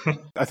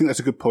 I think that's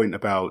a good point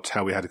about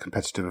how we had a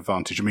competitive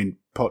advantage. I mean,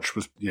 Poch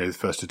was, the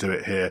first to do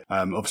it here.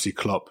 Obviously,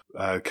 Klopp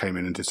came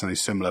in and did something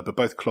similar, but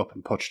both Klopp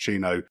and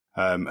Pochettino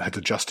had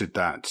adjusted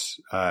that.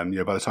 By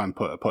the time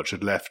Poch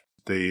had left,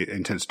 the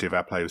intensity of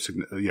our play was,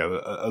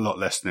 a lot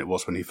less than it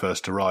was when he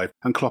first arrived.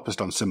 And Klopp has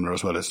done similar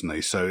as well, hasn't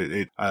he?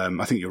 So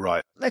I think you're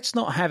right. Let's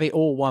not have it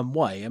all one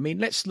way. I mean,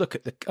 let's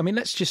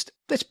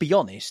be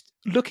honest.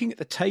 Looking at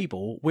the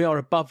table, we are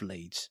above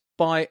Leeds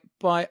by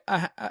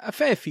a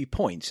fair few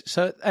points.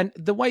 So, and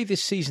the way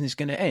this season is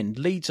going to end,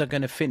 Leeds are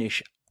going to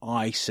finish,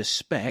 I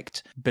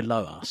suspect,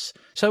 below us.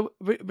 So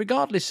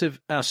regardless of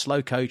our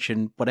slow coach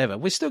and whatever,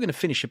 we're still going to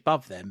finish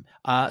above them.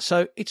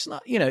 So it's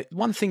not,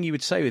 one thing you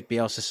would say with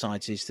Bielsa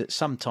sides is that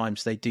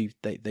sometimes they do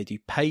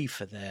pay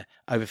for their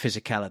over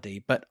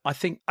physicality. But I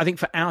think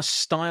for our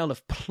style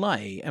of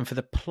play and for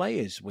the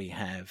players we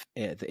have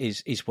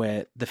is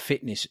where the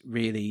fitness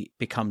really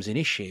becomes an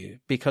issue,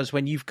 because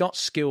when you've got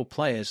skilled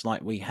players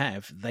like we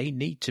have, they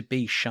need to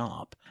be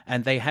sharp,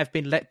 and they have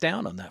been let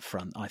down on that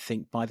front, I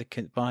think, by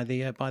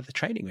the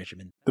training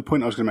regimen. The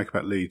point I was going to make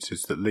about Leeds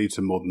is that Leeds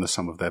are more than the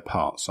sum of their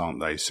parts,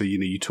 aren't they? So,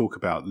 you talk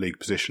about league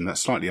position.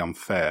 That's slightly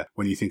unfair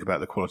when you think about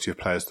the quality of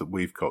players that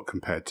we've got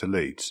compared to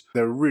Leeds.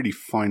 They're a really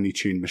finely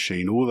tuned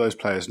machine. All those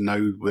players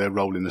know their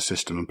role in the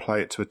system and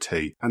play it to a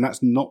T. And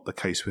that's not the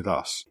case with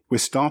us. We're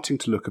starting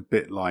to look a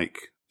bit like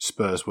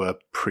Spurs were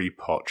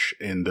pre-Poch,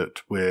 in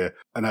that we're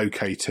an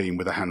okay team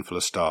with a handful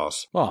of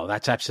stars. Well,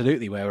 that's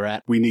absolutely where we're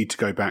at. We need to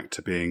go back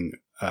to being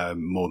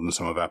more than the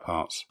sum of our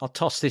parts. I'll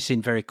toss this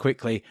in very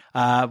quickly.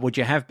 Would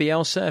you have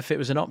Bielsa if it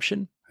was an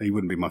option? He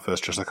wouldn't be my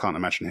first choice. I can't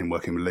imagine him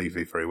working with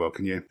Levy very well,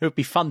 can you? It would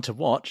be fun to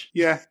watch.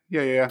 Yeah.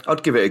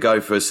 I'd give it a go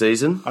for a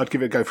season. I'd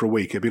give it a go for a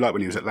week. It'd be like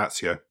when he was at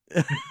Lazio.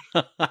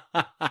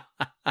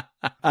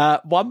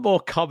 One more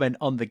comment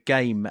on the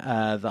game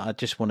that I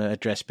just want to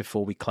address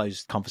before we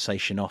close the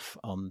conversation off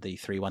on the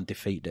 3-1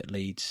 defeat at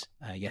Leeds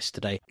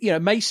yesterday.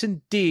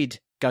 Mason did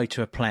go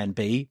to a plan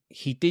B.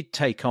 He did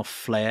take off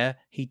flair.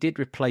 He did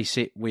replace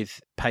it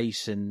with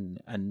pace and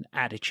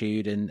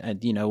attitude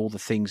and all the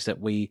things that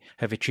we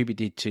have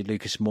attributed to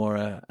Lucas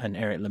Moura and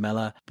Eric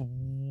Lamela.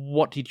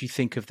 What did you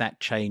think of that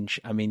change?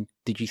 I mean,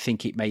 did you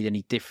think it made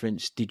any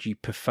difference? Did you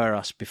prefer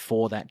us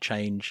before that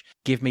change?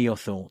 Give me your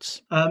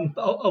thoughts.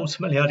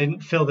 Ultimately, I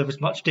didn't feel there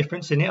was much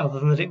difference in it, other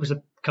than that it was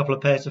a couple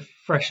of pairs of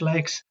fresh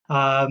legs.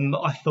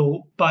 I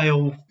thought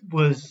Bale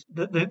was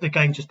the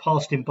game just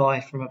passed him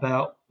by from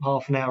about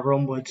half an hour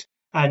onwards.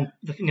 And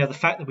the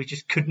fact that we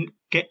just couldn't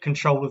get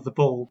control of the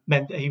ball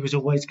meant that he was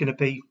always going to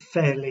be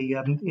fairly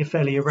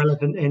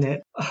irrelevant in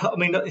it. I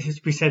mean,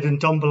 as we said,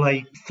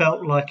 Ndombele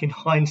felt like in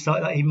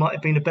hindsight that he might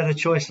have been a better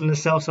choice than Lo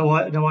Celso.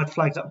 I'd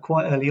flagged up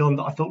quite early on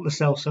that I thought Lo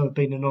Celso had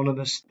been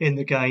anonymous in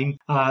the game.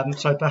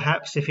 So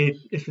perhaps if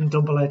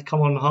Ndombele had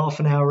come on half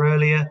an hour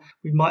earlier,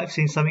 we might have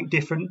seen something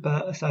different.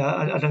 But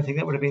I don't think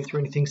that would have been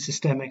through anything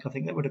systemic. I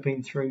think that would have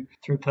been through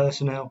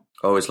personnel.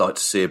 I always like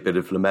to see a bit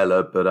of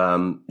Lamela, but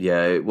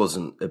it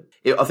wasn't.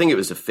 I think it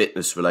was a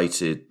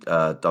fitness-related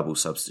double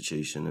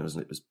substitution.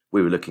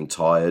 We were looking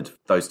tired.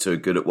 Those two are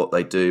good at what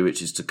they do,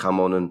 which is to come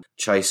on and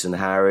chase and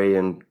harry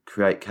and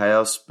create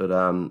chaos. But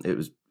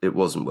it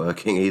wasn't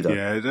working either.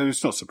 Yeah,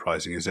 it's not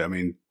surprising, is it? I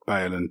mean,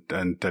 Bale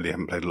and Dele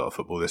haven't played a lot of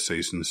football this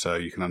season, so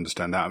you can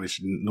understand that. I mean,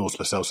 nor's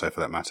Lo Celso for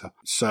that matter.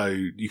 So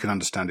you can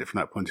understand it from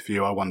that point of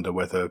view. I wonder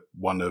whether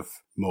one of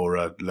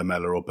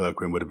Lamela or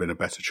Bergwijn would have been a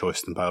better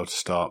choice than Bale to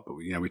start. But,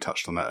 we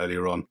touched on that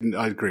earlier on.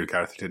 I agree with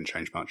Gareth. It didn't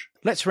change much.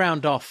 Let's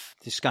round off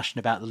discussion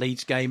about the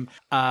Leeds game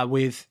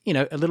with,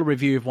 a little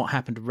review of what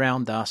happened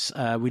around us.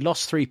 We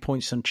lost 3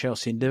 points on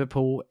Chelsea and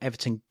Liverpool.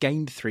 Everton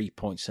gained 3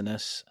 points on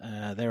us.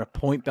 They're a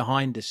point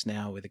behind us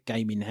now with a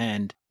game in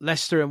hand.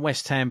 Leicester and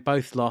West Ham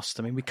both lost.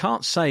 I mean, we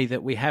can't say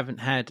that we haven't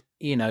had,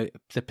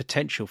 the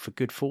potential for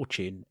good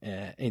fortune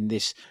in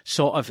this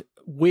sort of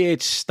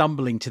weird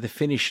stumbling to the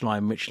finish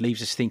line, which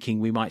leaves us thinking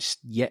we might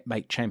yet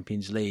make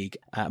Champions League.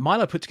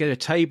 Milo put together a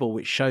table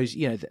which shows,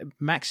 the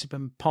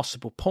maximum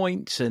possible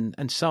points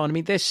and so on. I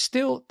mean, it's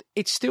still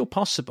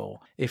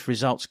possible if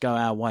results go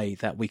our way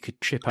that we could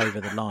trip over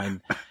the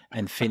line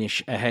and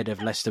finish ahead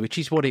of Leicester, which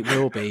is what it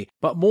will be.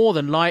 But more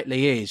than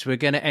likely is we're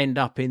going to end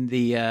up in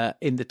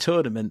the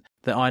tournament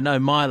that I know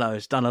Milo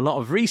has done a lot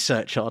of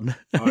research on.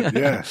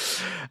 Yeah.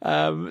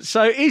 All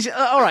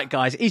right,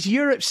 guys, is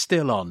Europe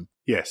still on?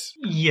 Yes.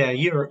 Yeah,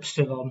 Europe's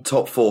still on.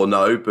 Top 4,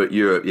 no, but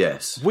Europe,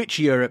 yes. Which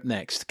Europe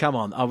next? Come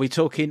on. Are we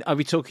talking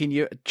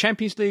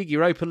Champions League,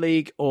 Europa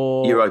League,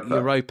 or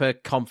Europa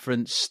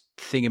Conference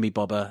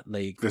thingamybobber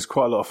league? There's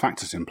quite a lot of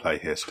factors in play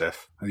here,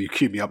 Steph, and you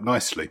queued me up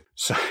nicely.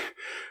 So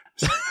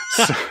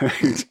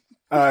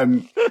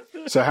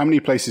how many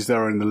places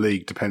there are in the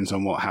league depends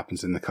on what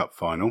happens in the cup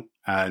final.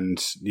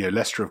 And,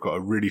 Leicester have got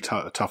a really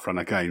tough run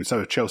of games. So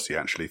have Chelsea,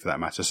 actually, for that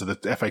matter. So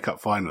the FA Cup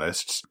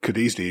finalists could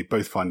easily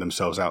both find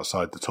themselves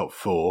outside the top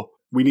 4.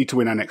 We need to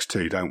win our next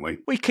 2, don't we?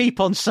 We keep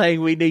on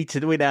saying we need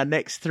to win our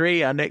next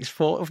 3, our next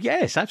 4.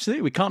 Yes,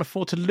 absolutely. We can't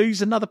afford to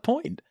lose another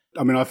point.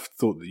 I mean, I've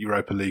thought that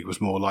Europa League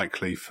was more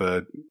likely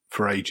for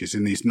ages.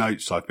 In these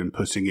notes I've been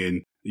putting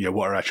in,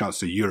 what are our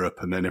chances of Europe?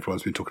 And then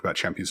everyone's been talking about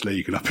Champions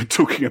League, and I've been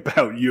talking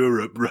about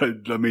Europe,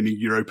 meaning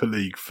Europa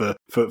League for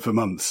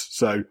months.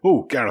 So,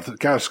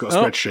 Gareth's got a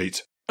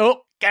spreadsheet.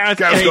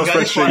 Gareth's got a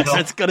spreadsheet.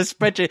 Gareth's got a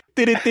spreadsheet.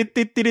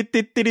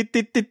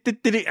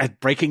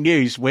 Breaking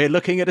news. We're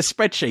looking at a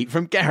spreadsheet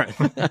from Gareth.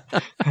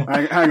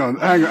 hang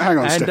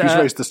on, Steph. He's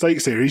raised the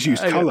stakes here. He's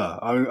used colour.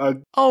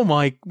 Oh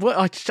my!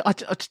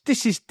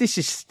 This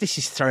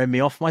is throwing me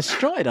off my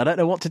stride. I don't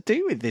know what to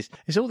do with this.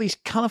 There's all these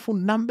colourful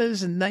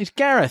numbers and names.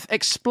 Gareth,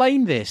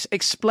 explain this.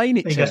 Explain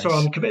it to us. Sorry,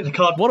 I'm committing the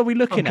card. What are we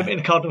looking at? I'm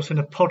committing the Cardinals in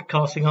a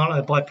podcasting, aren't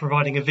I, by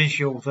providing a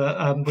visual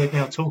that we're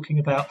now talking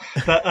about.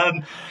 But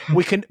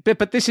we can.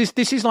 But this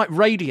is like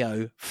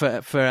radio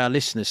for our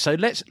listeners. So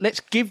let's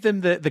give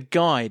them the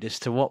guide as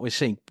to what we're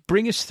seeing.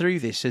 Bring us through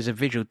this as a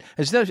visual,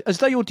 as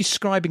though you're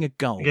describing a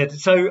goal. Yeah.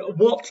 So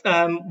what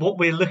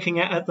we're looking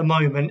at the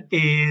moment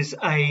is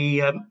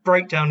a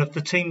breakdown of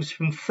the teams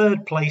from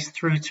 3rd place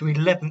through to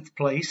 11th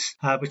place,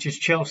 which is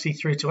Chelsea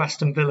through to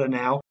Aston Villa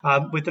now,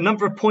 with the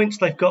number of points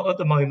they've got at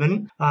the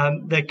moment,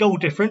 their goal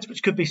difference,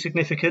 which could be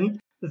significant,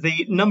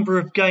 the number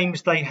of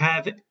games they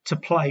have to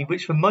play,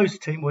 which for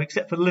most teams, well,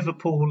 except for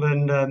Liverpool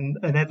and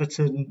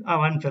Everton,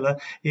 and Villa,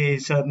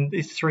 is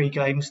 3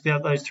 games.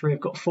 Those 3 have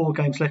got 4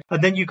 games left.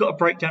 And then you've got a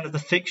breakdown of the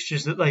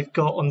fixtures that they've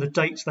got on the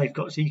dates they've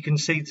got. So you can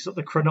see sort of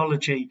the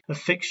chronology of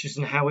fixtures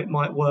and how it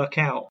might work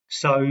out.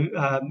 So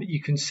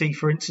you can see,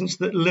 for instance,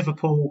 that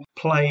Liverpool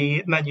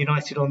play Man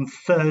United on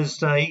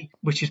Thursday,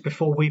 which is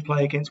before we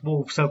play against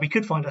Wolves. So we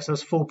could find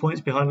ourselves 4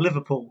 points behind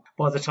Liverpool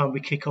by the time we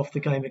kick off the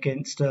game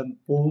against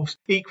Wolves.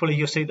 Equally,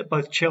 you'll see that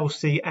both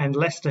Chelsea and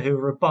Leicester, who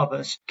are above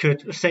us,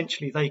 could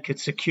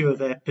secure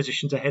their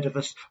positions ahead of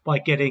us by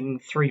getting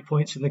 3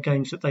 points in the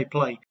games that they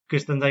play,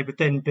 because then they would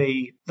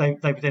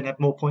then have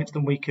more points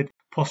than we could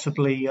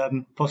possibly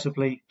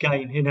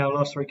gain in our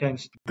last 3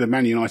 games. The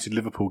Man United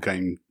Liverpool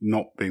game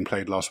not being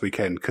played last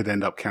weekend could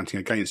end up counting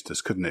against us,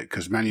 couldn't it?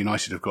 Because Man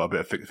United have got a bit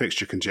of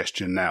fixture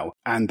congestion now,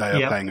 and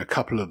they are playing a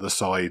couple of the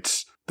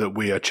sides that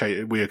we are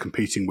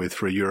competing with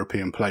for a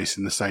European place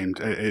in the same,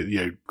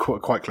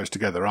 quite close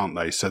together, aren't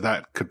they? So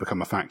that could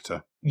become a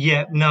factor.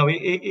 Yeah, no,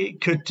 it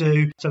could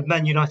do. So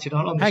Man United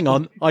aren't on the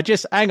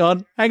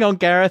Hang on,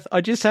 Gareth. I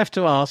just have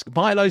to ask.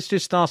 Milo's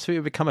just asked if it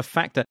would become a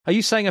factor. Are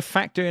you saying a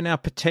factor in our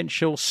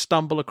potential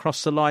stumble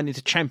across the line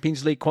into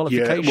Champions League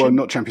qualification? Yeah, well,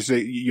 not Champions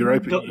League,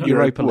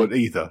 Europa League.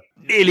 Either.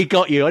 Nearly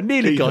got you. I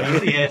nearly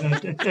got you. Yeah,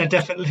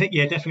 definitely.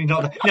 Yeah, definitely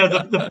not. No,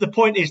 the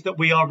point is that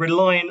we are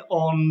relying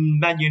on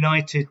Man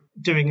United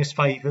doing us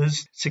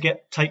favours to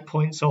take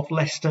points off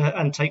Leicester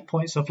and take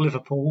points off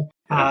Liverpool.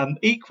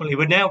 Equally,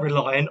 we're now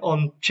relying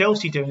on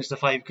Chelsea doing us a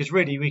favour, because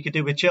really we could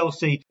do with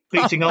Chelsea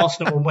beating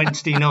Arsenal on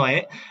Wednesday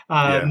night.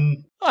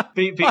 I'm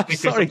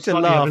sorry to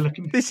laugh.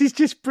 This is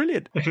just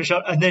brilliant.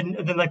 And then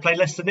they play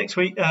Leicester next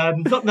week.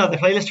 They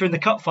play Leicester in the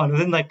cup final.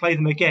 Then they play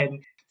them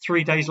again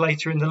 3 days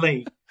later in the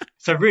league.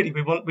 So really,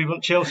 we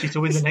want Chelsea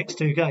to win the next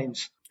 2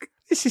 games.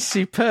 This is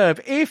superb.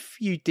 If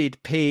you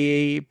did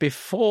PE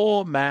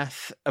before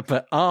math,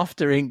 but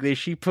after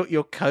English, you put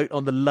your coat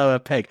on the lower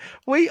peg.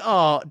 We're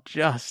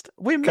Gareth,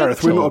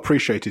 we're not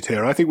appreciated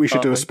here. I think we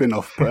should do a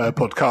spin-off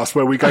podcast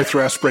where we go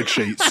through our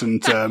spreadsheets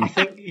and. I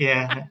think,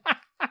 yeah.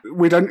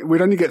 We'd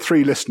only get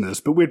 3 listeners,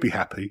 but we'd be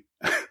happy.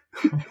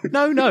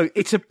 No,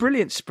 it's a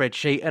brilliant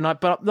spreadsheet,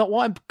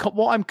 but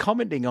what I'm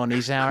commenting on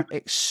is our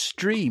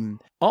extreme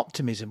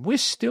optimism. We're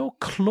still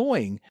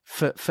clawing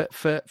for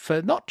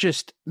not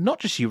just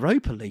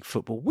Europa League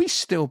football. We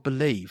still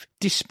believe,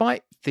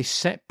 despite this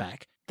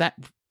setback, that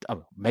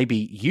maybe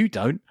you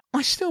don't.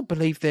 I still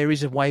believe there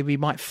is a way we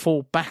might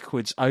fall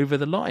backwards over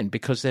the line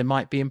because there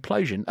might be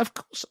implosion. Of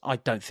course, I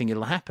don't think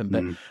it'll happen,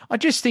 but I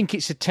just think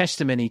it's a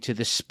testimony to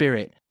the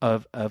spirit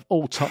of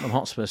all Tottenham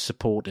Hotspur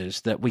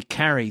supporters that we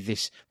carry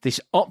this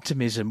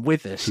optimism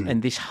with us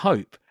and this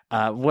hope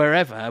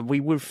wherever. We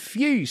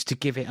refuse to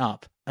give it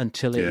up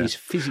until it is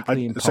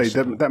physically impossible.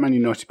 Say that Man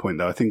United point,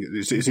 though, I think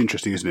it's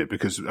interesting, isn't it?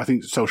 Because I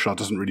think Solskjaer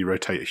doesn't really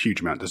rotate a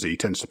huge amount, does he? He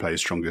tends to play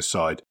his strongest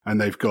side, and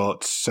they've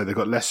got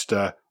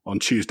Leicester on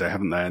Tuesday,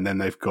 haven't they? And then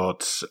they've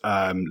got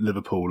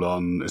Liverpool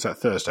on, is that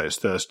Thursday? It's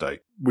Thursday.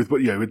 With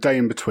a day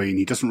in between,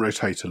 he doesn't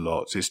rotate a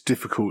lot. It's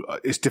difficult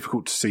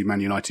to see Man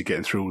United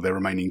getting through all their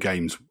remaining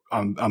games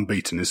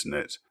unbeaten, isn't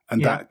it?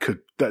 And that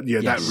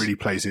really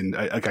plays in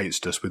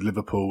against us with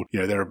Liverpool.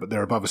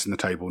 They're above us in the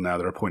table now.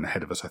 They're a point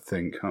ahead of us, I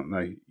think, aren't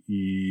they?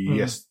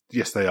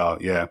 Yes, they are.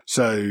 Yeah.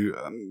 So,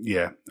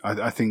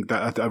 I think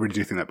that I really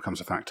do think that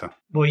becomes a factor.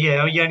 Well,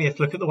 yeah, you only have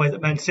to look at the way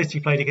that Man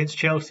City played against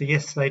Chelsea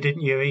yesterday,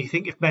 didn't you? You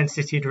think if Man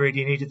City had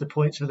really needed the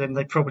points for them,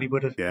 they probably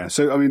would have. Yeah.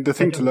 So, I mean, the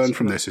thing to learn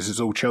from this is it's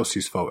all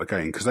Chelsea's fault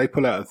again, because they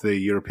pull out of the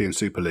European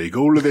Super League.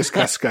 All of this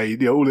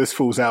cascade, all this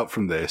falls out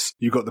from this.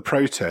 You've got the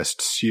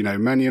protests.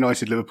 Man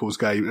United, Liverpool's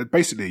game.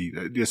 Basically,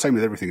 same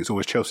with everything. It's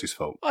always Chelsea's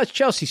fault. Well, it's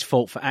Chelsea's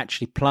fault for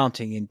actually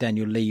planting in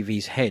Daniel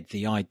Levy's head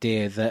the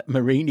idea that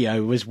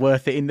Mourinho was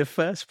worth it in the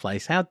first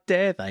place. How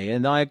dare they?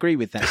 And I agree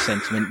with that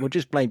sentiment. We'll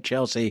just blame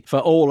Chelsea for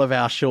all of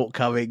our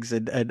shortcomings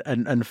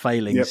and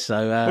failings. Yep.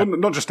 So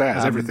not just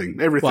ours, everything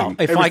that's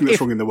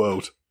wrong in the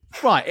world.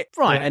 Right.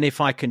 And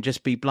if I can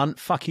just be blunt,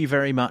 fuck you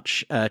very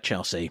much,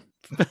 Chelsea.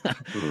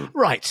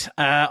 Right.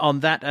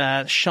 On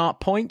that sharp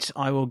point,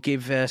 I will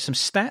give some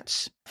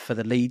stats for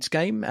the Leeds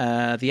game. The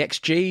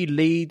XG,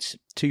 Leeds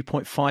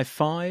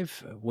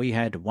 2.55. We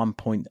had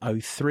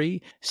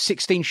 1.03.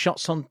 16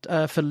 shots on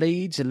for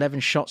Leeds,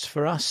 11 shots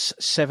for us.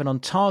 7 on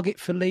target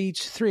for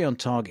Leeds, 3 on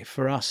target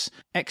for us.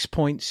 X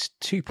points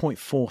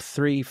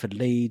 2.43 for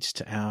Leeds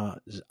to our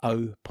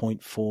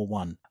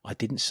 0.41. I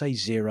didn't say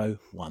 0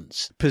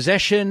 once.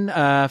 Possession,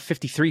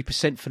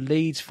 53% for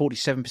Leeds,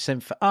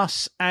 47% for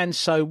us. And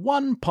so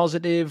 1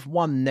 positive,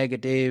 1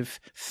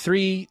 negative,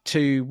 3,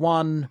 2,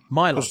 1.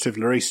 Milo. Positive,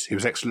 Lloris. He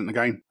was excellent in the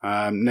game.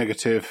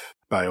 Negative,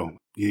 Bale.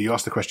 You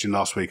asked the question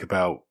last week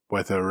about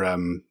whether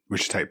we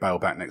should take Bale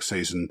back next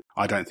season.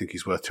 I don't think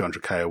he's worth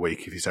 200k a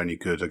week if he's only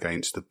good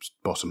against the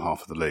bottom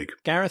half of the league.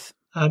 Gareth?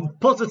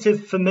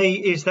 Positive for me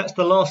is that's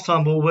the last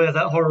time we'll wear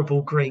that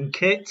horrible green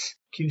kit.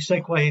 Cue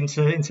segue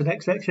into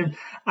next section.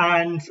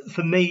 And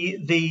for me,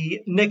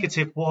 the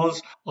negative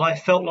was I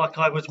felt like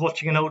I was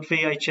watching an old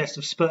VHS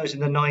of Spurs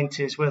in the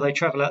 90s where they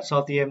travel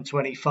outside the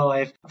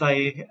M25.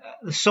 The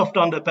soft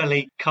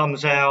underbelly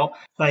comes out.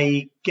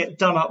 They get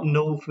done up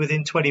north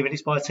within 20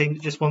 minutes by a team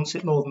that just wants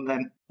it more than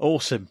them.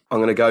 Awesome. I'm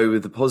going to go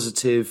with the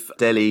positive.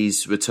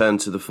 Delhi's return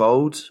to the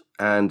fold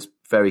and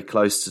very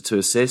close to 2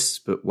 assists,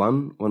 but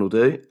one will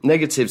do.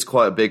 Negative's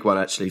quite a big one,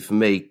 actually, for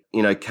me.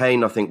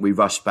 Kane, I think we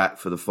rushed back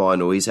for the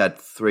final. He's had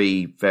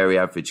 3 very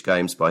average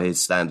games by his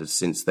standards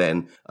since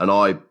then. And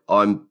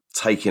I'm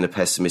taking a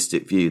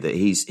pessimistic view that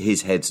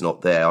his head's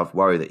not there. I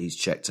worry that he's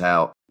checked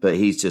out, but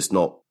he's just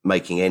not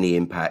making any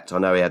impact. I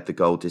know he had the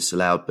goal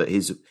disallowed, but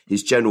his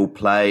general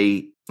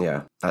play,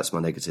 that's my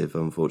negative,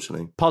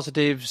 unfortunately.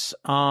 Positives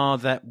are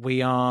that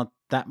we are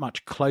that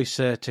much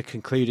closer to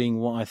concluding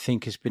what I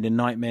think has been a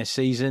nightmare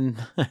season.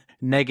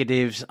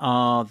 Negatives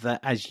are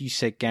that, as you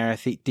said,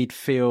 Gareth, it did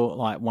feel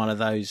like one of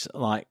those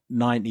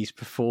 90s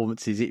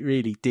performances. It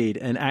really did.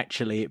 And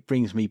actually it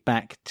brings me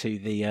back to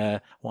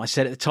the what I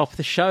said at the top of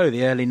the show,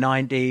 the early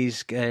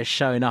 90s,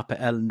 showing up at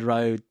Elland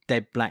Road,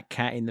 dead black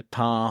cat in the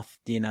path,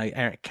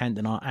 Eric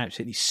Cantona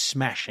absolutely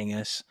smashing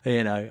us.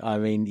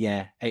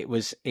 It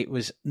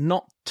was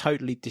not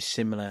totally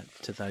dissimilar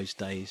to those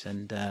days.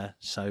 And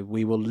so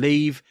we will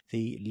leave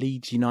the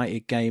Leeds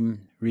United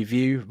game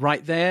review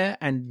right there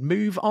and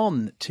move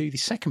on to the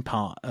second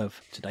part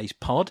of today's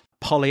pod.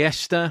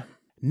 Polyester,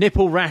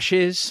 nipple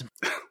rashes.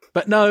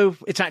 But no,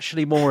 it's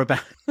actually more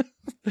about...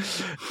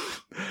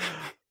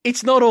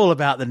 It's not all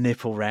about the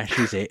nipple rash,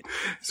 is it?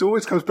 It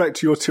always comes back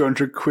to your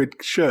 200 quid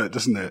shirt,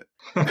 doesn't it?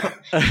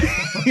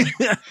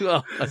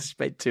 Well, I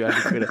spent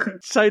 200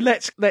 quid. So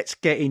let's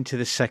get into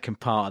the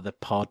second part of the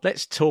pod.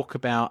 Let's talk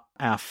about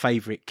our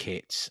favourite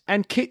kits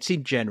and kits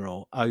in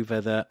general over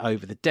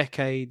the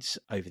decades,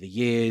 over the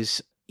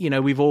years.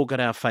 We've all got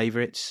our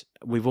favourites.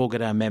 We've all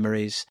got our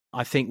memories.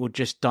 I think we'll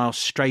just dial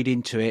straight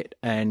into it.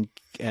 And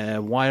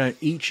why don't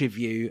each of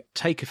you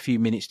take a few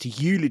minutes to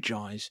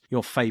eulogise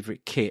your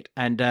favourite kit?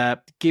 And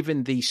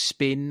given the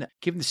spin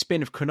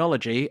of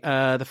chronology,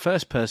 the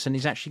first person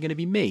is actually going to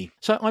be me.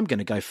 So I'm going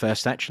to go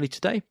first actually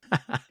today.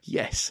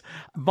 Yes.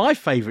 My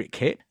favourite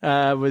kit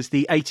was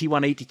the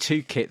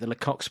 81-82 kit, the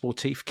Lecoq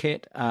Sportif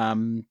kit.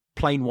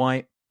 Plain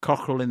white,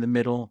 cockerel in the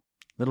middle.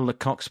 little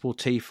Lecoq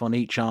Sportif on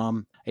each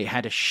arm. It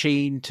had a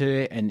sheen to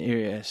it and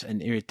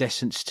an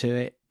iridescence to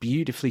it.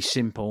 Beautifully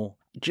simple,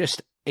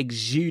 just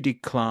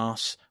exuded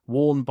class,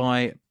 worn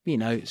by,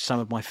 some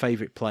of my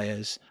favourite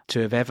players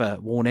to have ever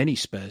worn any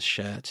Spurs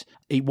shirt.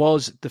 It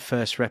was the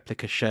first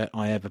replica shirt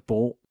I ever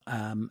bought.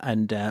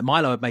 And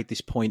Milo had made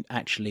this point,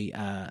 actually,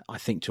 I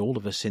think to all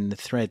of us in the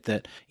thread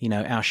that,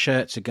 our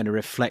shirts are going to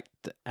reflect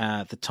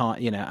the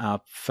time,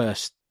 our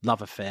first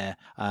love affair.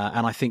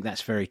 And I think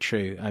that's very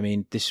true. I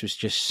mean, this was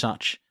just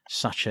such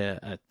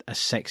a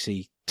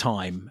sexy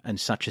time and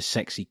such a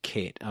sexy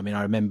kit. I mean,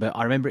 I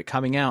remember it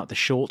coming out. The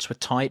shorts were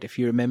tight, if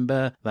you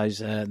remember,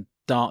 those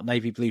dark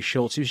navy blue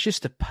shorts. It was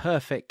just a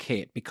perfect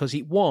kit because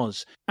it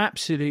was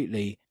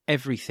absolutely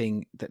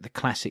everything that the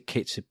classic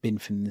kits have been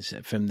from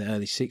the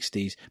early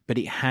 60s, but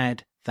it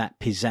had that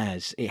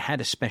pizzazz. It had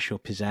a special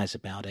pizzazz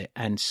about it,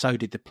 and so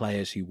did the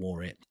players who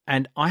wore it.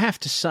 And I have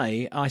to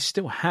say, I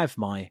still have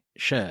my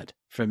shirt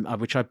from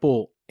which I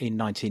bought in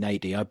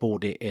 1980. I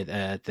bought it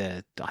at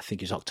I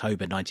think it was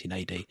October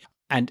 1980.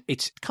 And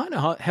it's kind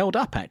of held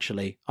up,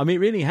 actually. I mean, it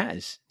really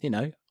has.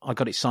 I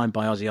got it signed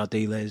by Ozzy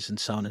Ardiles and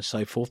so on and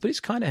so forth, but it's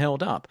kind of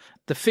held up.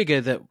 The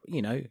figure that,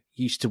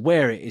 used to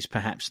wear it is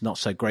perhaps not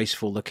so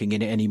graceful looking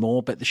in it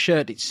anymore, but the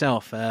shirt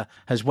itself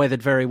has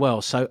weathered very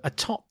well. So a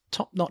top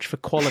notch for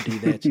quality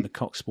there to the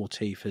Lecoq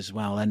Sportif as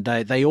well. And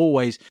they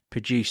always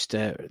produced,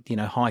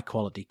 high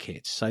quality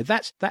kits. So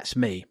that's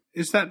me.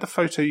 Is that the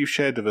photo you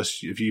shared of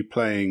us, of you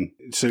playing?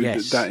 So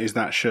yes. That is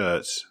that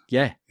shirt?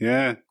 Yeah.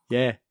 Yeah.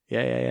 Yeah.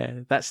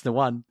 That's the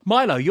one.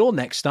 Milo, you're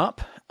next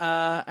up.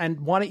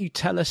 And why don't you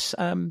tell us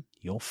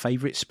your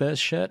favourite Spurs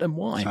shirt and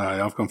why?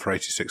 I've gone for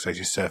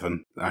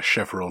 86-87. Our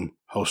chevron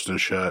Holston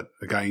shirt.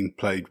 Again,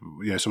 played,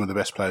 some of the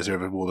best players who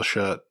ever wore the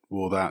shirt,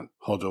 wore that.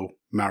 Hoddle,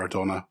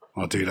 Maradona,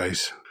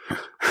 Ardiles.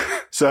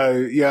 So,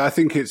 yeah, I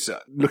think it's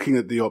looking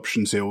at the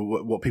options here,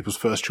 what people's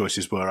first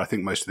choices were. I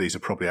think most of these are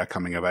probably our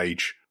coming of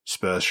age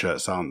Spurs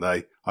shirts, aren't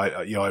they?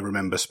 I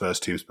remember Spurs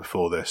teams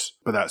before this,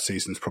 but that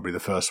season's probably the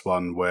first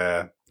one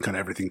where kind of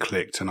everything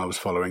clicked and I was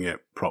following it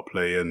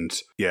properly. And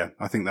yeah,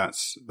 I think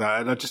that's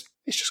that.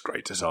 It's just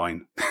great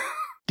design.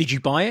 Did you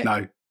buy it?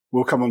 No.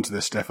 We'll come on to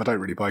this, Steph. I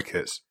don't really buy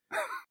kits.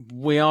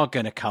 We are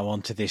going to come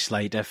on to this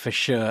later for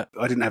sure.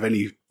 I didn't have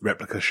any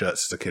replica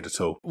shirts as a kid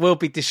at all. We'll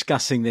be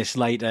discussing this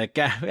later.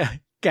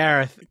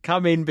 Gareth,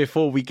 come in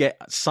before we get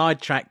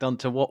sidetracked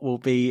onto what will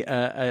be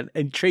an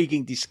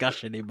intriguing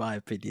discussion, in my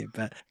opinion.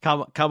 But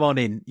come on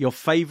in. Your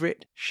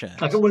favourite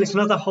shirt? Okay, well, it's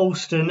another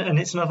Holston and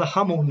it's another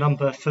Hummel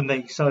number for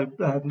me. So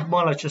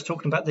Milo's just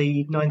talking about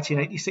the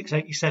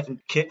 1986-87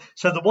 kit.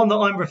 So the one that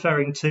I'm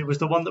referring to was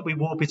the one that we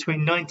wore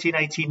between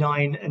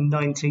 1989 and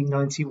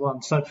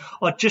 1991. So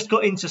I just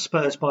got into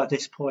Spurs by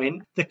this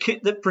point. The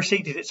kit that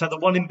preceded it, so the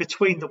one in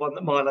between the one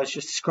that Milo's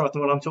just described, the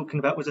one I'm talking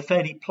about, was a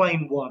fairly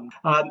plain one.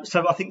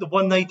 So I think the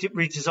one they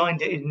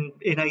redesigned it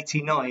in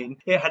 89,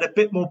 it had a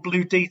bit more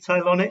blue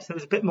detail on it, so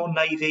there's a bit more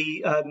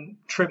navy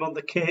trim on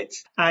the kit,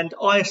 and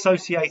I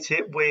associate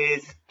it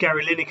with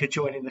Gary Lineker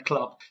joining the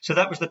club. So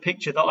that was the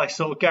picture that I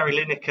saw Gary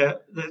Lineker,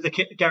 the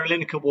kit Gary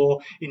Lineker wore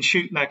in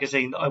Shoot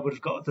magazine that I would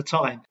have got at the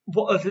time.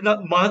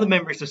 My other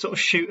memories of sort of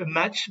Shoot and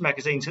Match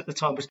magazines at the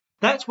time was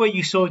that's where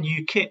you saw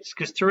new kits,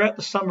 because throughout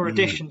the summer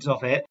editions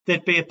of it,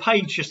 there'd be a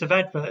page just of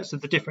adverts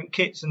of the different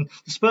kits, and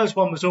the Spurs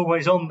one was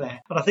always on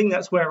there, and I think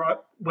that's where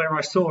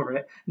I saw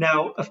it.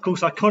 Now, of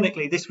course,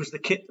 iconically, this was the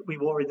kit that we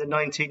wore in the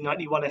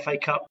 1991 FA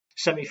Cup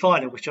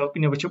semi-final, which I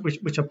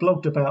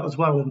blogged about as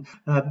well, and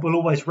will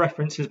always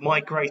reference as my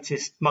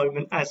greatest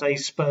moment as a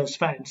Spurs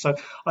fan. So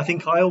I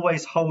think I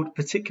always hold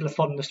particular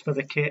fondness for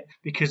the kit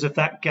because of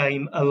that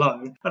game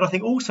alone. And I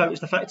think also it was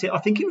the fact that I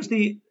think it was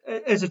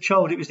as a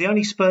child, it was the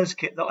only Spurs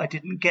kit that I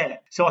didn't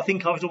get. So I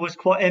think I was always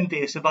quite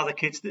envious of other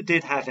kids that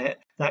did have it,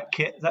 that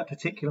kit, that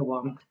particular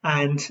one.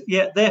 And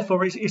yeah,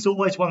 therefore it's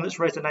always one that's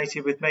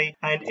resonated with me.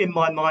 And in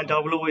my mind, I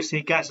will always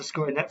see Gazza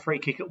scoring that free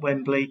kick at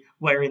Wembley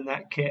wearing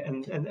that kit,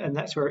 and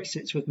that's where it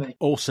sits with me.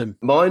 Awesome.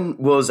 Mine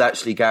was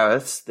actually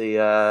Gareth's,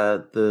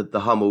 the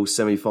Hummel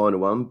semi-final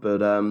one,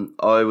 but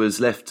I was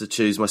left to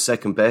choose my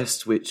second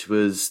best, which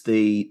was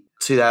the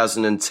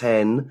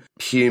 2010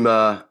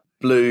 Puma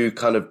blue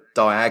kind of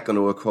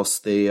diagonal across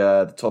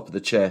the top of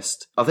the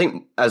chest. I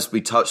think, as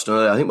we touched on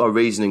earlier, I think my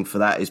reasoning for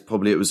that is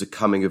probably it was a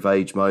coming of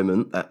age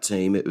moment, that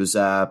team. It was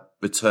our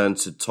return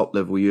to top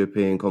level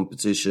European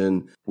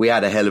competition. We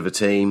had a hell of a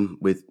team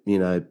with,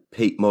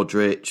 Pete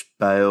Modric,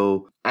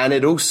 Bale, and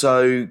it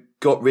also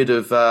got rid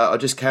of, I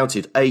just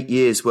counted 8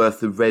 years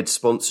worth of red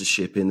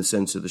sponsorship in the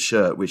centre of the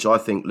shirt, which I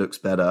think looks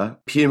better.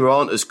 Puma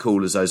aren't as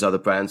cool as those other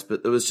brands,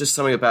 but there was just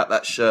something about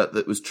that shirt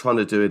that was trying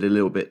to do it a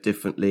little bit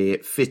differently.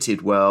 It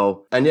fitted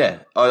well. And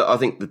yeah, I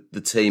think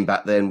the team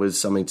back then was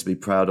something to be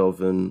proud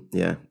of, and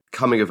yeah,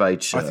 coming of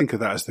age shirt. I think of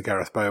that as the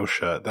Gareth Bale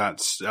shirt.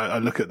 I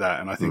look at that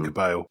and I think of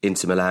Bale.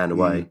 Inter Milan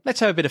away. Let's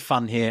have a bit of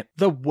fun here.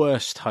 The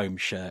worst home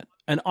shirt.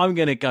 and I'm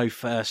going to go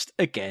first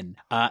again.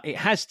 It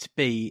has to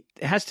be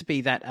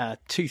that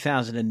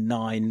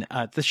 2009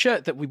 the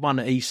shirt that we won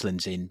at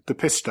Eastlands in. The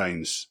piss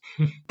stains.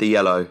 The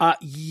yellow.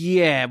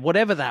 Yeah,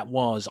 whatever that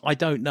was, I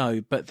don't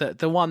know, but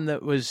the one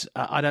that was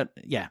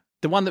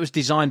the one that was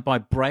designed by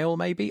Braille,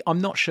 maybe.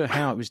 I'm not sure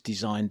how it was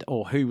designed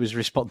or who was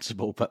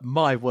responsible, but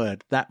my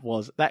word, that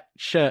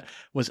shirt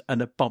was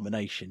an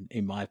abomination,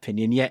 in my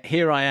opinion. Yet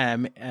here I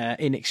am,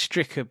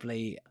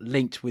 inextricably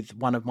linked with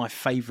one of my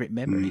favourite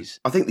memories.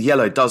 I think the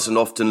yellow doesn't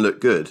often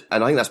look good.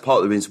 And I think that's part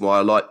of the reason why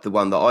I like the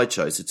one that I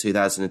chose, the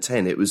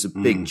 2010. It was a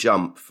big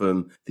jump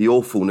from the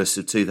awfulness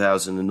of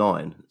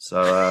 2009.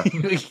 So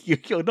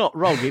You're not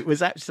wrong. It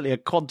was actually a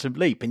quantum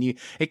leap. And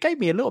it gave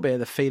me a little bit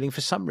of the feeling,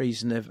 for some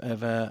reason,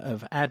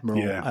 of Admiral.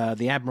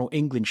 The Admiral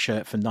England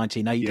shirt from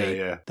 1980.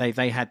 Yeah.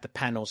 They had the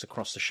panels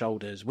across the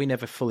shoulders. We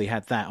never fully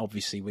had that.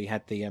 Obviously, we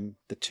had the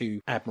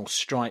two Admiral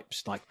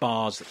stripes, like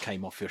bars that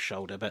came off your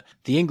shoulder. But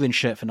the England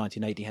shirt for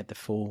 1980 had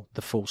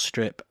the full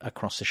strip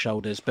across the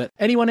shoulders. But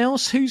anyone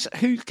else can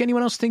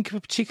anyone else think of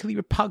a particularly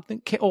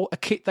repugnant kit, or a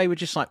kit they were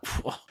just like,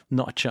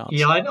 not a chance?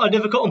 Yeah, I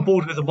never got on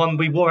board with the one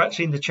we wore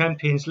actually in the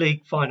Champions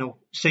League final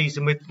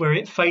season, where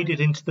it faded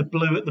into the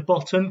blue at the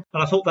bottom,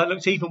 and I thought that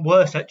looked even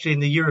worse actually in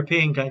the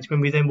European games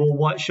when we then wore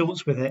white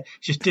shorts with it.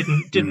 It just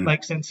didn't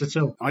make sense at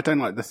all. I don't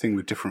like the thing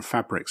with different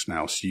fabrics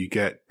now. So you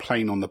get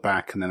plain on the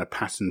back and then a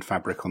patterned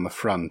fabric on the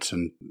front,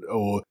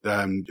 or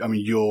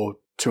your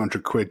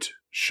 200 quid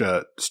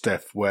shirt,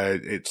 Steph, where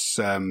it's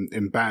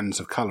in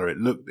bands of colour. It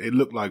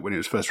looked like when it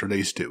was first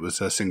released it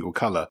was a single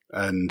colour,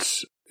 and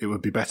it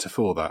would be better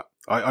for that.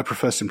 I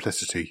prefer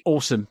simplicity.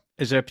 Awesome.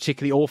 Is there a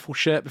particularly awful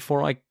shirt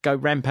before I go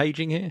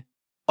rampaging here?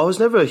 I was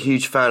never a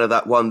huge fan of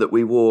that one that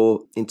we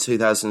wore in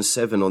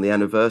 2007 on the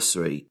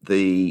anniversary.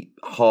 The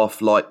half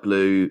light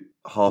blue,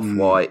 half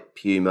white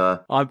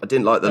Puma. I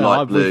didn't like the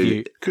light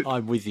blue.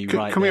 I'm with you.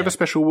 Can we have a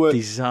special word?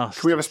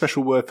 Disaster. Can we have a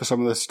special word for some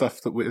of the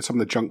stuff some of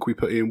the junk we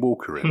put Ian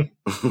Walker in?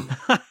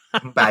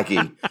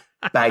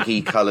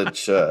 Baggy coloured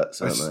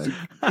shirts, aren't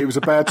they? It was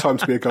a bad time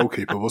to be a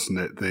goalkeeper, wasn't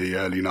it? The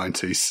early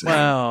 90s.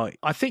 Well,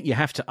 I think you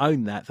have to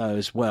own that, though,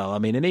 as well. I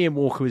mean, and Ian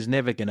Walker was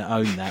never going to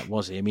own that,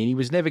 was he? I mean, he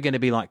was never going to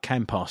be like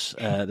Campos,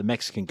 the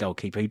Mexican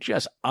goalkeeper, who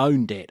just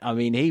owned it. I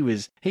mean,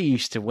 he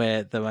used to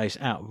wear the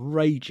most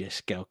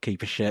outrageous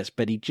goalkeeper shirts,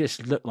 but he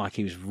just looked like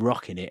he was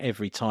rocking it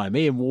every time.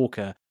 Ian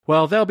Walker.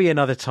 Well, there'll be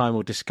another time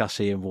we'll discuss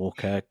Ian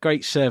Walker.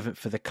 Great servant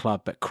for the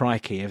club, but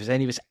crikey, has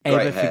any of us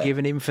ever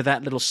forgiven him for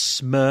that little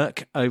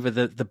smirk over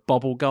the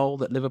bobble goal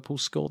that Liverpool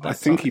scored? I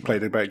think he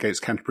played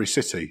against Canterbury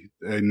City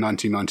in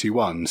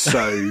 1991.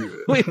 So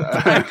we're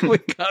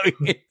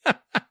going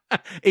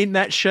in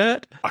that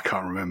shirt. I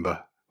can't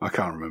remember.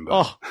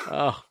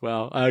 Oh,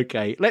 well,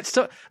 okay. Let's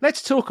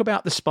talk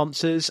about the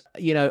sponsors.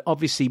 You know,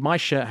 obviously my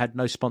shirt had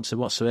no sponsor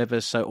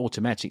whatsoever, so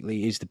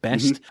automatically is the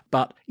best. Mm-hmm.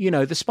 But, you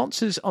know, the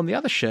sponsors on the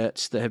other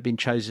shirts that have been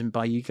chosen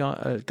by you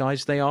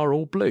guys, they are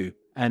all blue.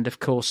 And of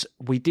course,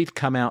 we did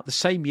come out the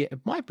same year.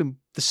 It might have been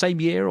the same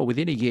year or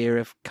within a year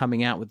of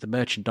coming out with the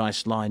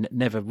merchandise line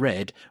Never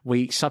Red.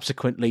 We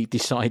subsequently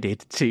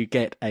decided to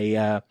get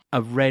a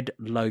red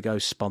logo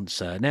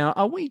sponsor. Now,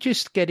 are we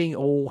just getting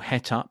all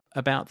het up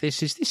about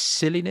this? Is this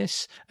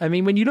silliness? I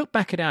mean, when you look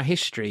back at our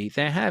history,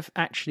 there has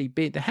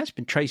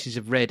been traces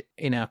of red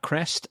in our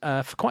crest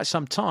for quite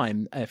some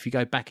time, if you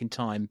go back in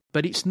time,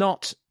 but it's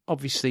not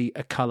obviously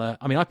a colour.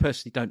 I mean, I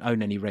personally don't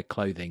own any red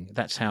clothing.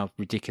 That's how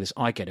ridiculous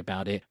I get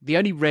about it. The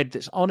only red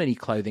that's on any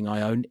clothing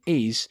I own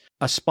is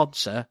a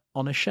sponsor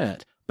on a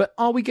shirt. But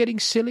are we getting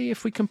silly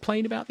if we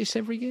complain about this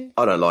every year?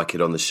 I don't like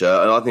it on the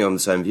shirt, and I think I'm the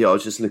same view. I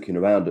was just looking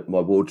around at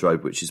my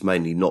wardrobe, which is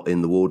mainly not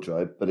in the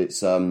wardrobe, but it's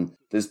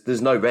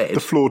there's no red. The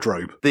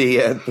floordrobe. The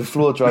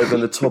floordrobe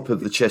and the top of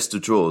the chest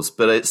of drawers,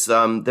 but it's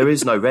there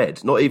is no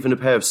red. Not even a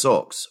pair of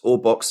socks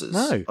or boxers.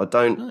 No, I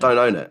don't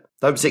own it.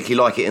 Don't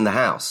particularly like it in the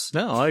house.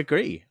 No, I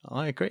agree.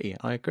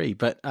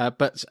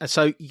 But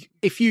so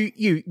if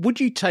you would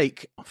you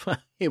take?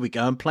 Here we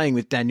go. I'm playing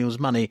with Daniel's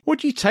money.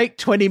 Would you take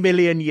 10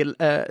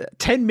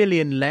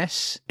 million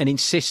less and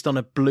insist on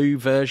a blue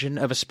version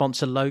of a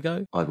sponsor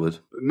logo? I would.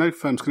 No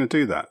firm's going to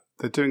do that.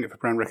 They're doing it for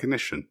brand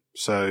recognition.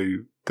 So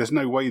there's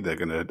no way they're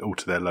going to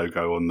alter their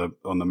logo on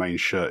the main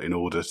shirt in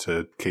order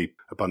to keep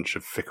a bunch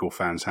of fickle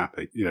fans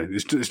happy. You know,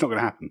 it's not going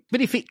to happen. But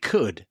if it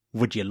could,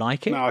 would you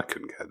like it? No, I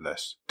couldn't get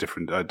less.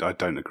 Different. I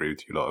don't agree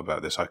with you a lot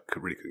about this. I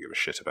really couldn't give a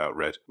shit about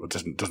red. Well,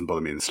 it doesn't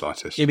bother me in the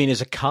slightest. You mean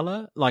as a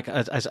colour? Like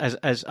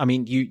as I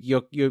mean,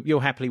 you'll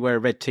happily wear a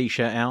red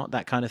T-shirt out,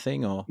 that kind of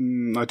thing, or?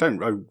 I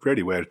don't. I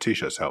rarely wear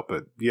T-shirts out,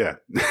 but yeah.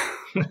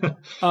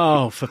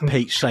 Oh, for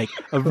Pete's sake,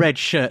 a red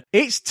shirt.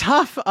 It's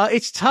tough.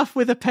 It's tough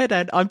with a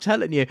pedant, I'm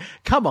telling you.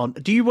 Come on.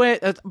 Do you wear,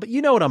 but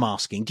you know what I'm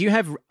asking. Do you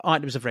have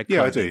items of red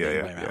clothing? Yeah, I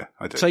do. Yeah,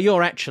 I do. So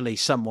you're actually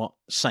somewhat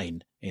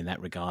sane in that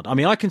regard. I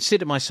mean, I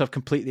consider myself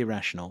completely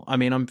irrational. I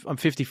mean, I'm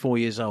 54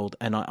 years old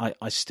and I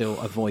still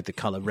avoid the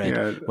colour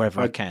red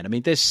wherever I can. I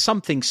mean, there's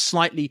something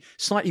slightly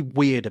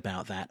weird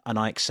about that and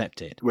I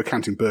accept it. We're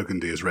counting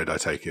burgundy as red, I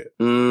take it.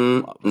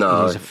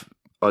 No.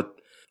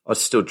 I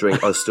still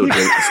drink the stuff.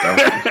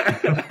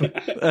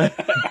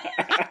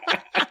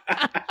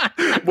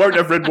 Won't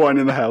have red wine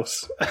in the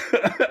house.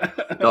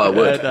 No, I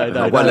would.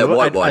 I won't let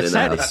white wine in the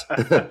house.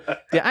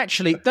 Yeah,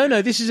 actually,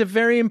 no, this is a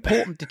very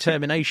important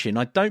determination.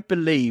 I don't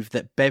believe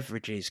that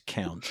beverages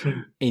count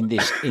in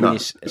this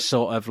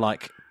sort of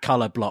like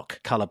colour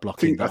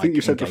blocking. I think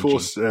you said before,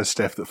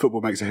 Steph, that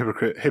football makes a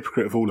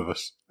hypocrite of all of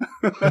us.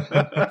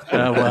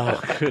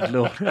 Well, good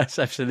Lord, that's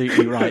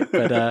absolutely right.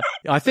 But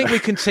I think we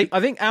can see.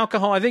 I think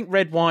alcohol. I think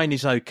red wine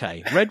is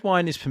okay. Red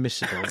wine is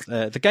permissible.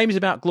 The Game is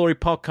About Glory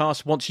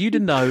podcast wants you to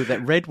know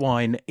that red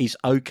wine is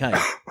okay.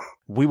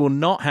 We will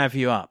not have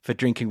you up for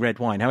drinking red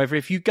wine. However,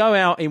 if you go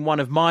out in one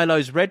of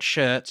Milo's red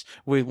shirts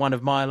with one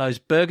of Milo's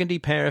burgundy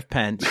pair of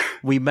pants,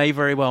 we may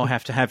very well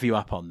have to have you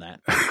up on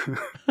that.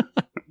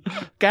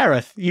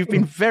 Gareth, you've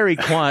been very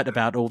quiet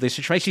about all this.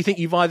 It makes you think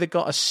you've either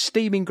got a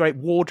steaming great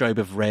wardrobe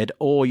of red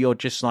or you're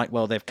just like,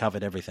 well, they've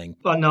covered everything.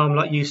 I know I'm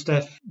like you,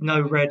 Steph.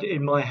 No red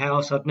in my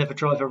house. I'd never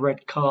drive a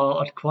red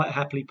car. I'd quite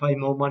happily pay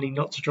more money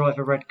not to drive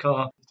a red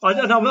car. I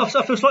don't know. I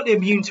feel slightly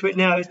immune to it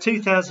now.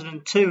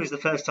 2002 is the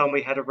first time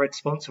we had a red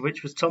sponsor,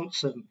 which was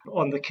Thompson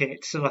on the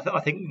kits. And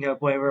I think,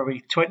 where are we?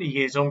 20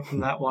 years on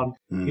from that one,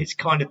 it's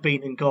kind of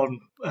been and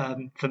gone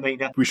for me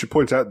now. We should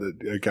point out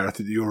that, Gareth,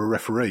 that you're a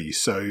referee.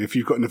 So if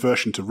you've got an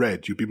aversion to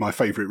red, you'd be my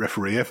favourite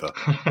referee ever.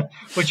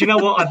 Well, do you know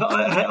what?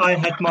 I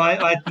had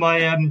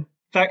my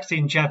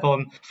vaccine jab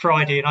on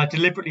Friday, and I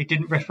deliberately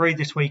didn't referee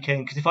this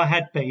weekend because if I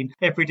had been,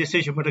 every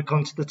decision would have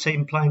gone to the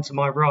team playing to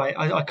my right.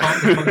 I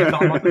can't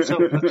look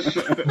myself.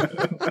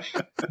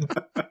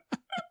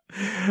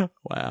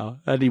 Wow.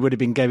 And he would have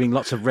been giving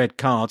lots of red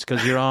cards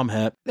because your arm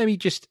hurt. Let me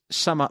just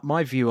sum up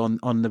my view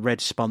on the red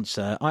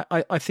sponsor.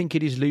 I think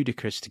it is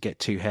ludicrous to get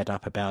too head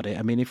up about it.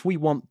 I mean, if we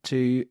want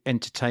to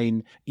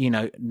entertain,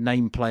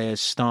 name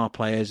players, star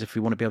players, if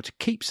we want to be able to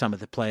keep some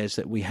of the players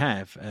that we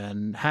have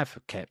and have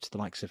kept, the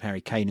likes of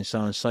Harry Kane and so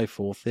on and so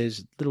forth,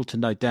 there's little to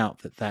no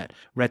doubt that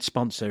red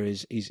sponsor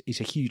is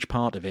a huge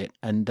part of it.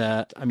 And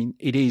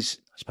it is,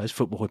 I suppose,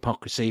 football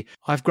hypocrisy.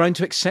 I've grown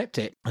to accept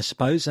it. I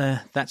suppose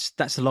that's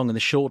the long and the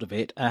short of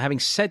it. Having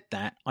said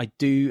that, I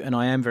do, and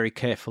I am very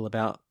careful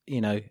about,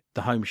 the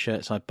home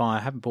shirts I buy. I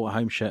haven't bought a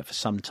home shirt for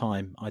some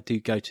time. I do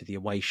go to the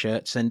away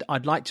shirts. And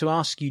I'd like to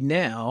ask you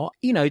now,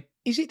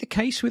 is it the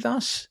case with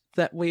us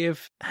that we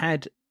have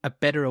had a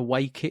better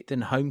away kit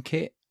than home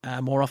kit?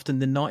 More often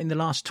than not in the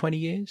last 20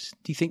 years?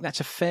 Do you think that's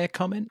a fair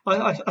comment?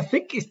 I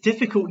think it's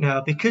difficult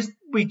now because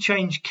we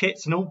change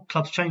kits and all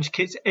clubs change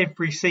kits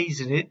every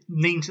season. It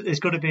means that there's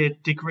got to be a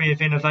degree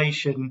of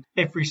innovation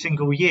every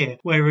single year.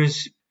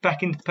 Whereas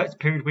back in the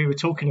period we were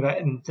talking about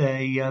in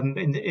the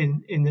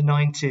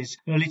 90s,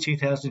 early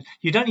 2000s,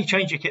 you'd only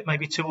change your kit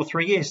maybe 2 or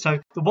 3 years. So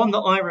the one that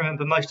I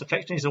remember most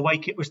affectionately as a away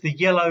kit was the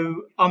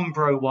yellow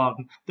Umbro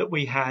one that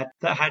we had,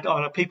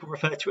 people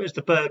refer to it as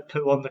the bird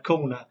poo on the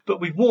corner.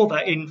 But we wore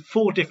that in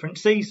 4 different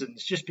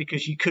seasons just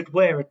because you could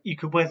wear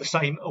the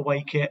same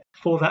away kit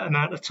for that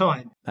amount of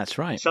time. That's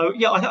right. So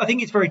yeah, I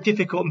think it's very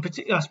difficult, and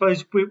I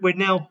suppose we're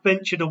now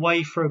ventured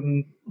away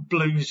from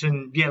blues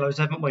and yellows,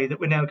 haven't we? That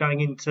we're now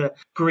going into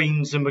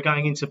greens and we're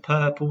going into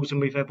purples, and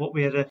we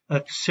had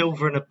a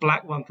silver and a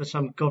black one for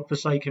some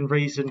godforsaken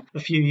reason a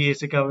few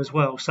years ago as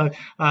well. So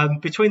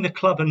between the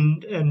club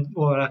and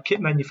our kit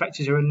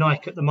manufacturers who are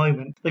Nike at the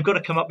moment, they've got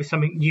to come up with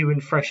something new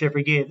and fresh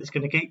every year that's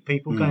going to keep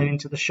people going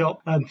into the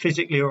shop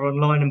physically or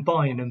online and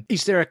buying them.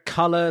 Is there a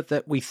colour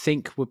that we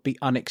think would be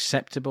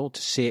unacceptable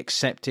to see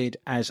accepted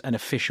as an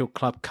official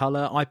club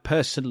colour? I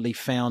personally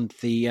found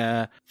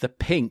the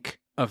pink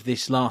of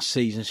this last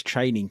season's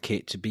training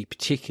kit to be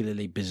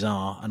particularly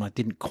bizarre, and I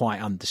didn't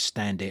quite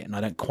understand it, and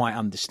I don't quite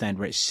understand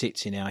where it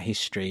sits in our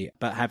history.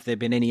 But have there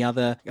been any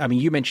other? I mean,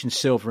 you mentioned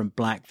silver and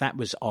black. That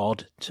was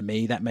odd to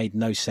me. That made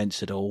no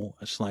sense at all.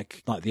 It's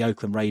like the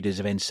Oakland Raiders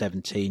of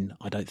N17.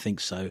 I don't think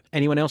so.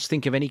 Anyone else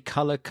think of any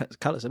colours?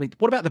 I mean,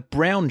 what about the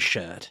brown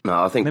shirt?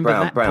 No, I think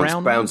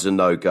brown's a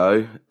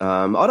no-go.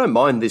 I don't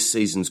mind this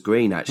season's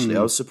green, actually.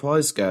 I was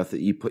surprised, Gareth,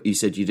 that you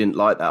said you didn't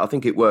like that. I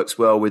think it works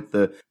well with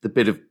the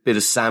bit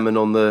of salmon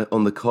on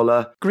the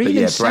collar. Green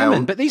and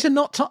salmon, but these are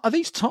not. Are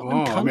these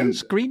Tottenham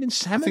colours? Green and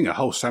salmon. I think a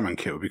whole salmon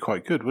kit would be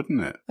quite good,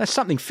 wouldn't it? There's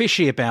something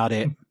fishy about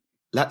it.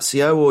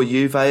 Lazio or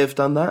Juve have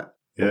done that.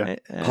 Yeah,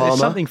 there's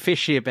something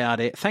fishy about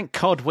it. Thank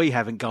God we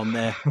haven't gone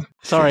there.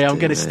 Sorry, I'm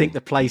going to stink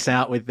the place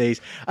out with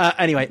these.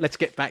 Anyway, let's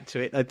get back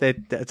to it.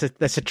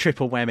 That's a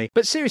triple whammy.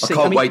 But seriously,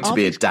 I can't wait to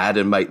be a dad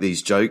and make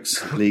these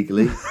jokes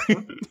legally.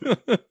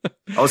 I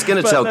was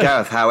going to tell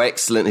Gareth how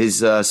excellent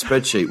his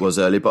spreadsheet was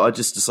earlier, but I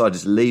just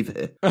decided to leave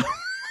it.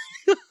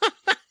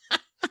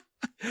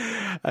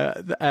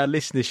 Our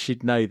listeners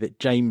should know that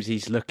James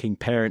is looking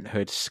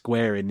parenthood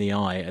square in the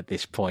eye at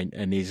this point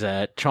and is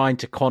trying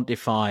to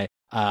quantify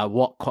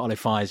what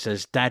qualifies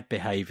as dad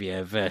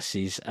behaviour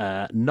versus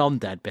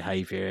non-dad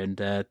behaviour,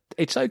 and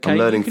it's okay. I'm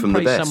learning you can from the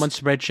praise best. Someone's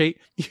spreadsheet.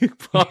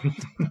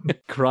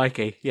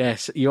 Crikey,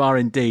 yes, you are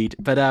indeed.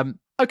 But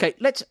okay,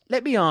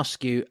 let me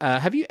ask you: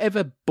 have you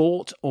ever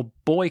bought or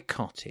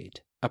boycotted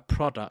a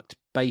product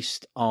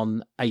based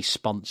on a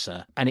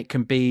sponsor? And it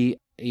can be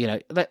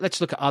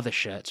let's look at other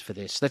shirts for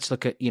this. Let's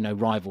look at,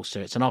 rival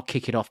shirts. And I'll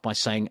kick it off by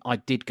saying I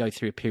did go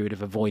through a period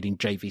of avoiding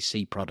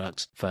JVC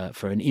products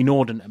for an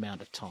inordinate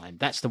amount of time.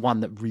 That's the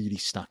one that really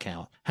stuck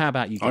out. How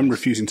about you guys? I'm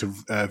refusing to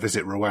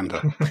visit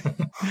Rwanda.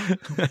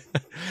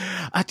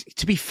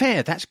 To be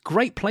fair, that's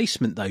great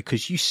placement, though,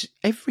 because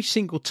every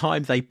single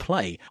time they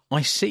play,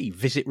 I see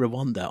Visit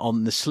Rwanda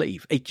on the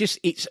sleeve.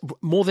 It's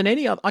more than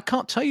any other. I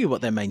can't tell you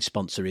what their main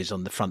sponsor is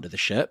on the front of the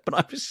shirt,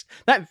 but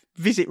that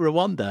Visit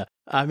Rwanda,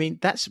 I mean,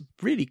 that's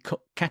really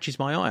catches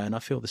my eye, and I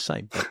feel the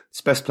same.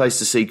 It's the best place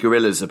to see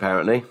gorillas,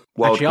 apparently.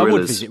 Wild Actually, gorillas. I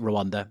would visit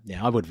Rwanda.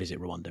 Yeah, I would visit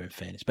Rwanda, in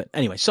fairness. But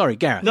anyway, sorry,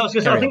 Gareth. No, I was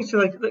going to say, I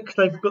think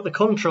so they've got the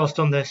contrast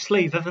on their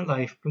sleeve, haven't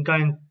they? From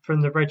going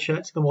from the red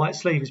shirt to the white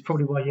sleeve is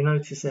probably why you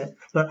notice it.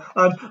 But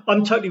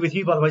I'm totally with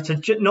you, by the way. So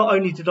not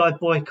only did I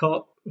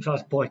boycott,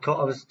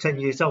 I was 10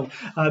 years old.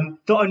 Not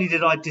only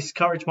did I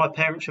discourage my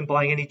parents from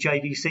buying any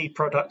JVC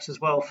products as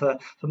well for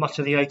much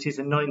of the 80s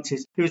and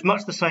 90s, it was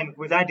much the same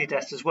with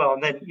Adidas as well.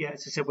 And then,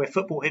 as I said, we're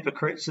football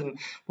hypocrites. And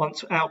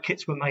once our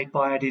kits were made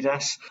by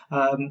Adidas,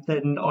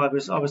 then I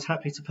was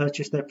happy to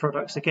purchase their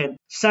products again.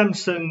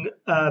 Samsung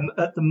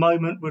at the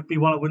moment would be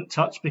one I wouldn't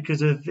touch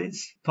because of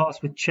its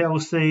past with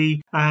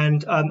Chelsea.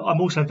 And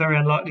I'm also very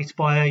unlikely to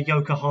buy a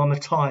Yokohama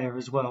tyre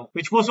as well,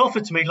 which was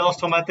offered to me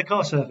last time I had the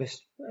car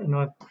service. And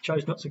I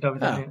chose not to go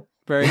with that.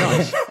 Very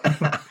nice.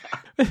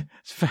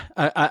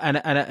 and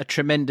a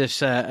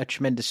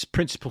tremendous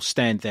principle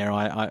stand there.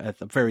 I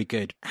very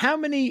good. How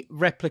many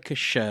replica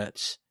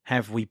shirts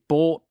have we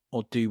bought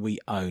or do we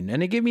own?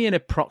 And give me an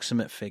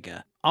approximate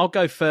figure. I'll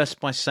go first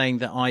by saying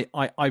that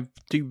I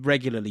do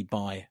regularly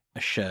buy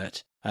a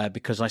shirt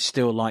because I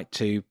still like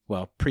to,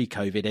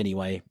 pre-COVID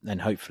anyway,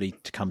 and hopefully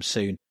to come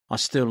soon, I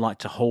still like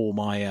to haul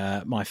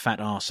my fat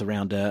ass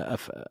around an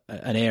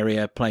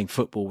area playing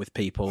football with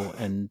people,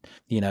 and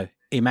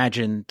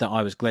imagine that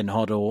I was Glenn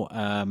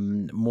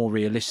Hoddle. More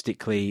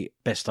realistically,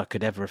 best I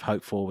could ever have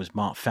hoped for was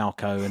Mark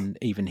Falco, and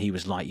even he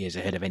was light years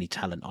ahead of any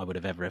talent I would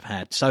have ever have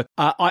had. So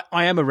I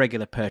am a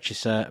regular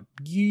purchaser,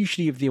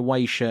 usually of the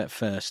away shirt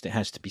first, it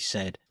has to be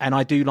said. And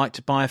I do like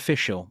to buy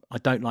official. I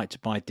don't like to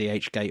buy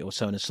DHgate or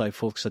so on and so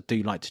forth, because I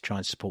do like to try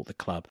and support the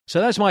club.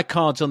 So those are my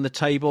cards on the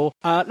table.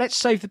 Let's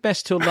save the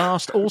best till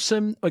last.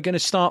 Awesome. We're going to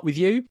start with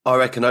you. I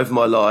reckon over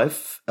my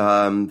life,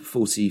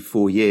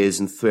 44 years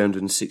and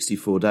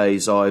 364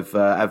 days, I've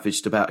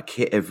averaged about a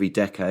kit every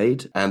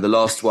decade. And the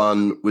last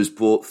one was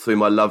bought through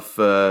my love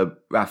for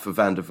Rafa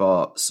van der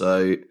Vaart.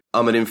 So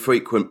I'm an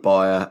infrequent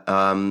buyer.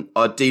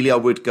 Ideally, I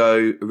would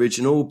go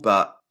original,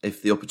 but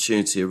if the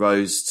opportunity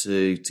arose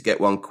to get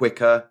one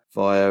quicker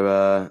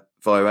via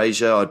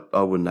Asia,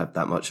 I wouldn't have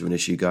that much of an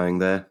issue going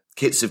there.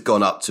 Kits have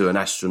gone up to an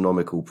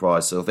astronomical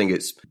price, so I think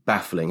it's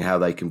baffling how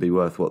they can be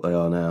worth what they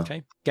are now.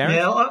 Okay, Gareth?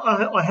 Yeah,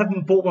 I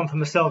haven't bought one for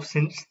myself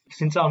since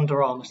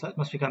Under Armour, so that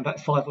must be going back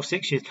 5 or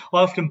 6 years.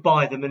 I often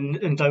buy them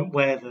and don't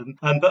wear them.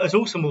 But as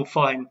Awesome will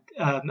find,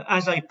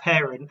 as a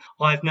parent,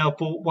 I've now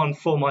bought one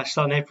for my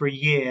son every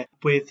year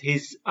with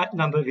his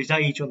number of his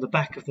age on the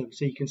back of them,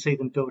 so you can see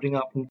them building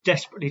up, and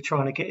desperately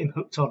trying to get him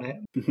hooked on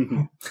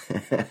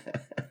it.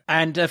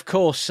 And of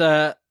course,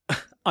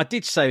 I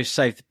did save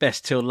the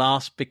best till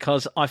last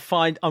because I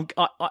find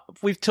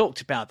we've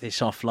talked about this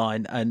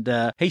offline,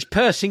 and he's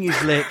pursing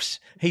his lips,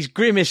 he's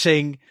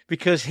grimacing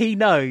because he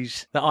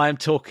knows that I am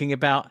talking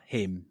about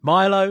him.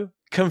 Milo,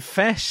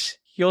 confess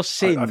your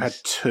sins. I've had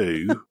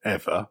two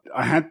ever.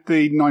 I had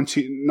the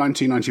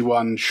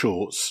 1991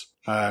 shorts,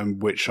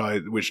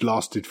 which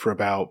lasted for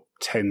about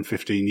 10,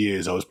 15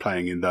 years. I was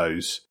playing in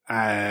those,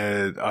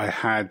 and I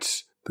had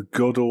the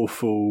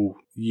god-awful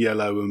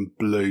yellow and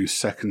blue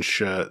second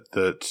shirt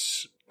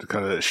that's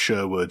kind of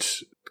Sherwood,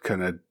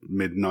 kind of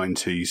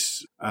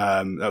mid-90s.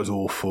 That was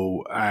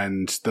awful.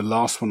 And the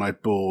last one I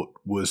bought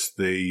was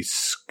the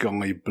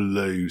sky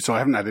blue. So I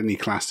haven't had any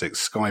classics.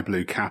 Sky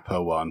blue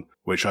Kappa one,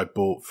 which I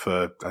bought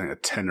for, I think, a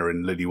tenner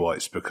in Lily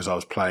Whites because I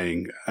was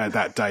playing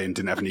that day and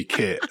didn't have any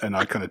kit. And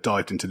I kind of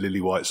dived into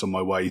Lily Whites on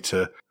my way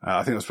to,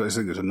 I think it was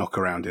a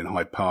knockaround in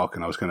Hyde Park,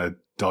 and I was going to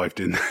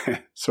dived in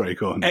there. Sorry,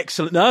 go on.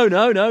 Excellent.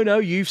 No.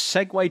 You've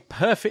segued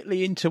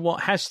perfectly into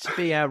what has to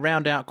be our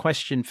round out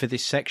question for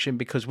this section,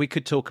 because we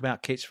could talk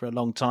about kits for a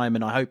long time,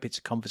 and I hope it's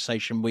a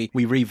conversation we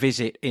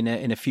revisit in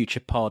a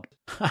future pod.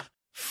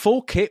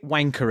 Full kit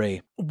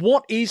wankery.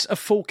 What is a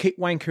full kit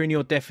wanker in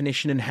your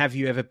definition, and have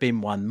you ever been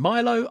one?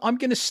 Milo, I'm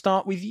going to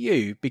start with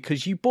you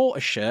because you bought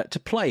a shirt to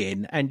play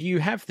in and you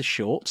have the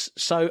shorts.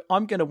 So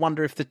I'm going to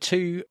wonder if the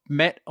two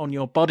met on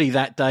your body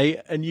that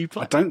day and you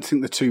I don't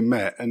think the two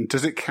met. And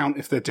does it count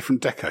if they're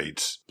different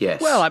decades?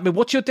 Yes. Well, I mean,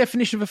 what's your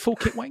definition of a full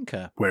kit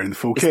wanker? Wearing the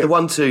full It's kit. the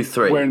 1, 2,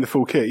 3. Wearing the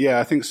full kit. Yeah,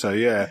 I think so.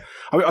 Yeah.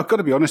 I mean, I've got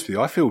to be honest with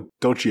you. I feel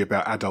dodgy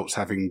about adults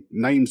having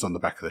names on the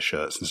back of the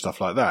shirts and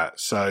stuff like that.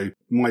 So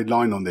my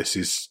line on this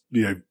is,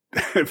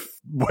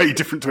 way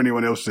different to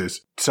anyone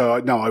else's. So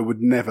no, I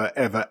would never,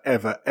 ever,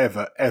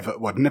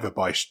 I'd never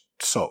buy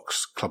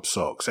socks, club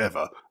socks,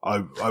 ever.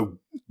 I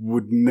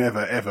would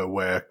never, ever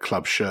wear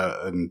club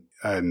shirt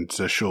and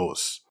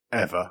shorts.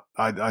 ever.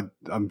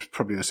 I'm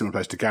probably in a similar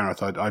place to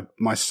Gareth.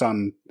 My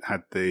son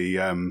had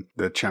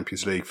the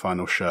Champions League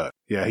final shirt.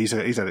 Yeah, he's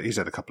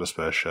had a couple of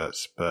Spurs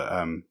shirts,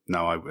 but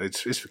no,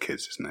 it's for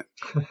kids, isn't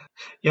it?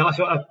 Yeah, I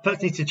thought I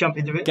first need to jump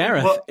into it.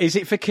 Gareth, is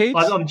it for kids?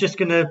 I'm just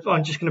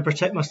gonna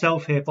protect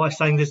myself here by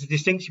saying there's a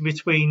distinction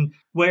between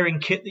wearing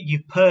kit that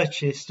you've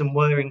purchased and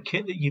wearing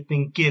kit that you've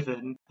been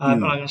given.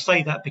 And I'm going to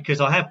say that because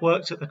I have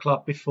worked at the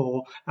club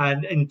before,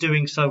 and in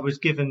doing so was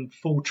given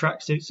full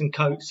tracksuits and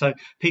coats. So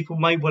people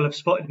may well have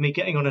spotted me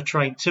getting on a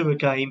train to a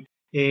game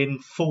in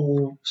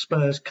full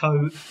Spurs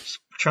coat,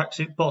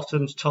 tracksuit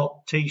bottoms,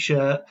 top,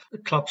 t-shirt,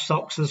 club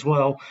socks as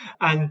well.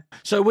 And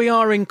so we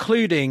are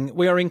including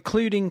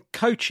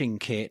coaching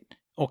kit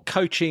or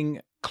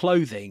coaching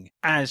clothing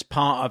as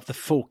part of the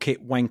full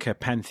kit wanker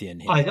pantheon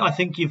here. I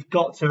think you've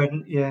got to,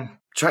 and yeah.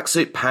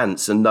 Tracksuit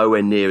pants are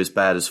nowhere near as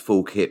bad as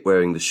full kit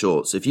wearing the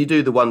shorts. If you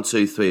do the 1,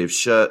 2, 3 of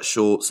shirt,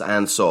 shorts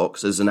and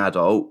socks as an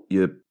adult,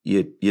 you're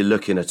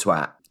looking a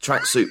twat.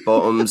 Tracksuit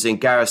bottoms, in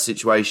Gareth's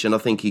situation, I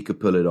think he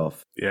could pull it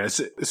off. Yeah,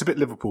 it's a bit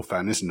Liverpool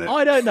fan, isn't it?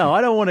 I don't know. I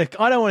don't want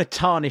to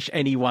tarnish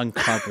any one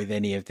club with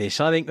any of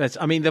this. I think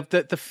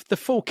the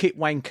full kit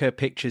wanker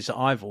pictures that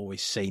I've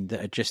always seen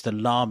that are just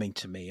alarming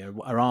to me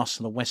are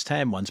Arsenal, West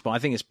Ham ones. But I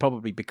think it's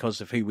probably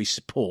because of who we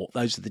support.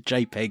 Those are the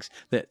JPEGs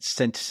that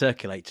tend to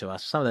circulate to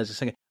us. Some of those are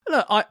saying,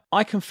 look,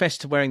 I confess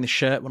to wearing the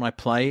shirt when I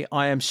play.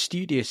 I am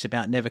studious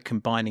about never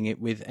combining it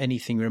with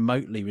anything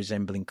remotely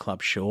resembling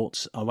club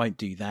shorts. I won't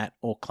do that,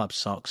 or club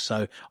socks.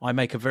 So I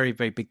make a very,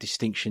 very big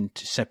distinction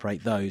to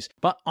separate those.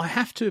 But I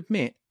have to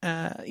admit,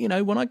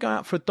 when I go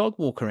out for a dog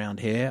walk around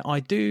here, I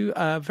do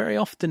very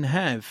often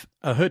have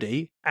a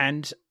hoodie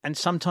and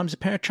sometimes a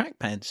pair of track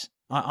pants.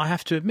 I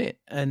have to admit,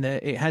 and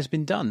it has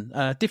been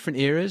done. Different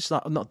eras,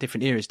 not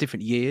different eras,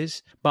 different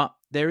years, but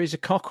there is a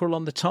cockerel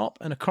on the top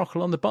and a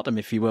cockerel on the bottom,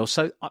 if you will.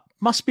 So I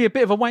must be a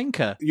bit of a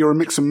wanker. You're a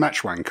mix and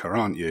match wanker,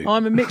 aren't you?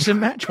 I'm a mix and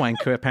match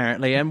wanker,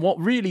 apparently. And what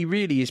really,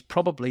 really is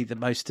probably the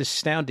most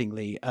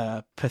astoundingly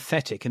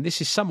pathetic, and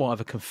this is somewhat of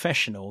a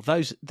confessional,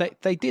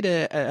 they did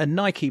a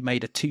Nike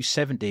made a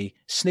 270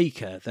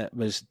 sneaker that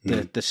was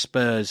the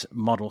Spurs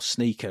model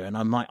sneaker. And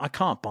I'm like, I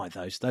can't buy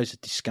those. Those are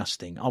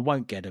disgusting. I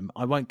won't get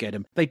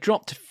them. They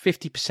dropped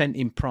 50%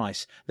 in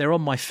price. They're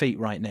on my feet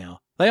right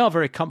now. They are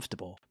very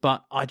comfortable,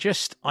 but I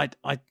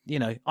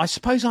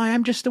suppose I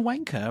am just a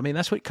wanker. I mean,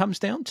 that's what it comes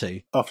down to.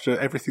 After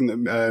everything that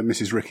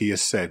Mrs. Ricky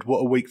has said, what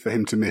a week for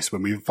him to miss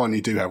when we finally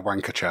do have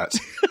wanker chats.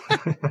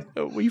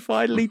 We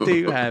finally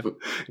do have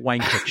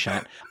wanker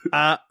chat.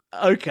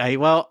 Okay,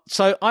 well,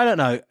 so I don't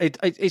know.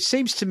 It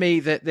seems to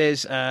me that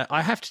there's.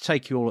 I have to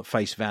take you all at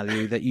face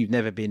value that you've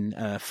never been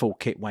full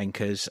kit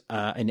wankers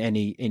in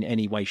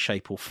any way,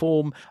 shape, or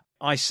form.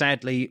 I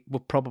sadly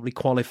would probably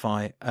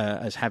qualify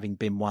as having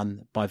been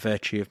one by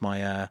virtue of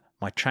my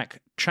my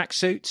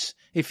tracksuits,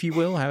 if you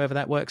will, however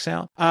that works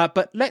out.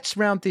 But let's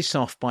round this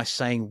off by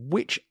saying,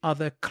 which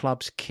other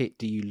club's kit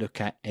do you look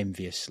at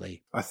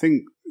enviously? I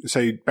think,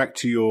 so back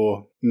to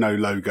your no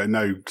logo,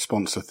 no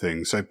sponsor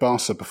thing. So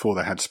Bielsa, before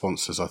they had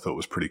sponsors, I thought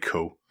was pretty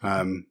cool.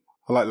 I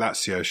like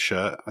Lazio's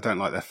shirt. I don't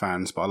like their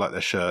fans, but I like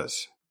their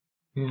shirts.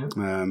 Yeah.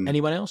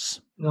 Anyone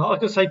else? No, I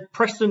could say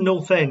Preston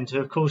North End, who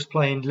of course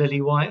playing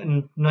lily white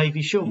and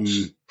navy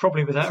shorts,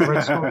 probably without a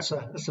red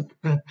sponsor.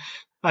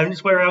 And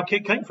it's where our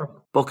kit came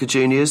from. Boca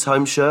Juniors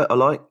home shirt, I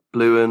like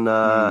blue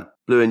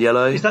and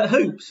yellow. Is that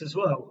hoops as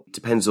well?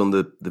 Depends on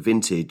the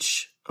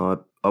vintage.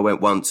 I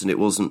went once and it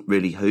wasn't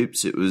really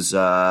hoops. It was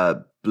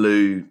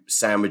blue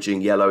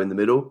sandwiching yellow in the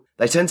middle.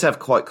 They tend to have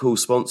quite cool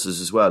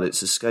sponsors as well.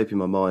 It's escaping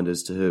my mind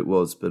as to who it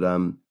was, but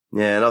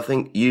yeah, and I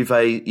think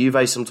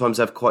Juve sometimes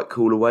have quite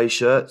cool away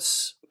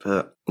shirts.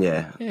 But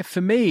yeah,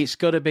 for me, it's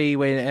got to be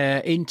when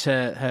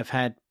Inter have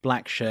had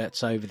black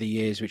shirts over the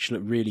years, which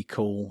look really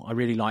cool. I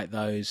really like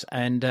those.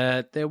 And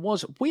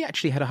we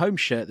actually had a home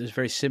shirt that was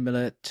very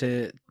similar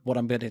to what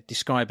I'm going to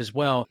describe as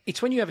well.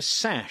 It's when you have a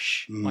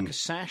sash, like a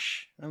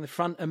sash on the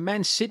front. And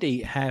Man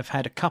City have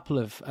had a couple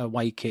of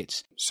away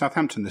kits.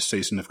 Southampton this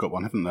season have got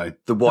one, haven't they?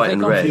 The white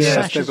and red.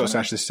 Yeah, they've got a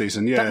sash this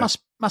season. Yeah, that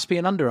must be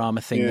an Under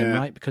Armour thing then,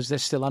 right? Because they're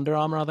still Under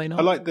Armour, are they not?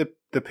 I like the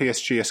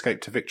PSG Escape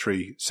to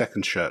Victory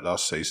second shirt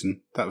last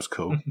season. That was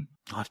cool.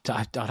 I'd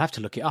have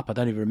to look it up. I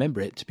don't even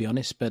remember it, to be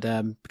honest, but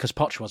because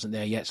Poch wasn't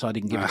there yet, so I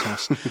didn't give it to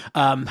us.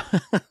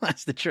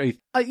 That's the truth.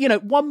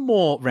 One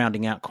more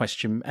rounding out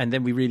question, and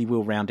then we really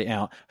will round it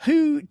out.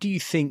 Who do you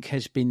think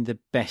has been the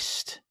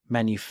best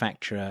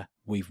manufacturer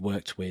we've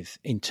worked with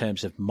in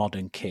terms of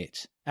modern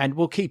kit? And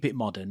we'll keep it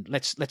modern.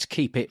 Let's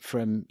keep it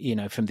from the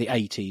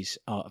 80s,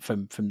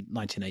 from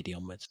 1980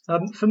 onwards.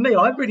 For me,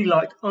 I really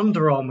liked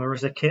Under Armour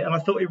as a kit, and I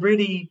thought it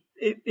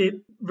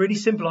really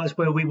symbolised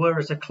where we were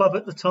as a club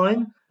at the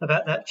time,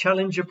 about that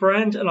challenger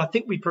brand. And I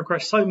think we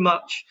progressed so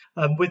much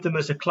with them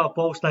as a club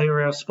whilst they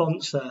were our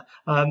sponsor,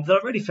 that I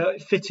really felt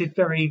it fitted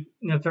very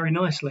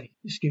nicely.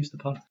 Excuse the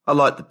pun. I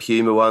like the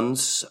Puma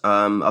ones.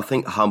 I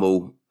think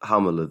Hummel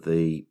are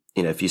the.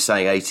 If you're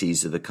saying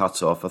 80s are the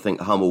cut-off, I think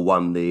Hummel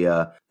won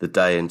the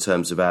day in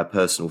terms of our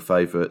personal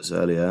favourites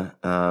earlier.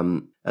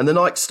 And the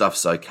Nike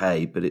stuff's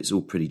okay, but it's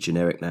all pretty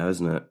generic now,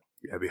 isn't it?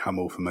 it'd be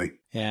Hummel for me.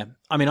 Yeah.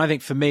 I mean, I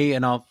think for me,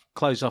 and I'll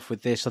close off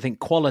with this, I think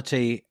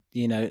quality,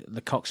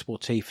 the Coq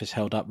Sportif has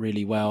held up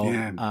really well.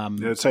 Yeah.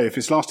 I'd say if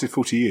it's lasted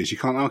 40 years, you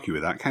can't argue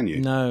with that, can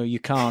you? No, you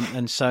can't.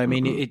 And so, I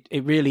mean,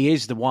 it really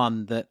is the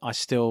one that I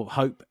still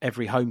hope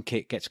every home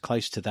kit gets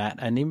close to that.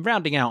 And in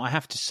rounding out, I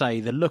have to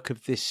say the look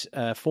of this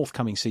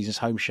forthcoming season's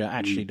home shirt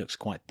actually looks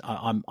quite.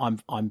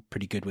 I'm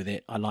pretty good with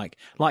it. I like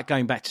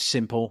going back to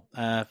simple.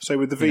 So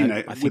with the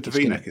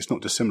V-neck, it's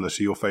not dissimilar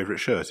to your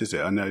favourite shirt, is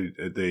it? I know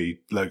the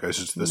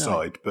logos are to the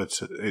side,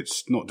 but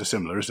it's not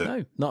dissimilar, is it?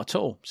 No, not at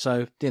all.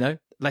 So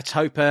let's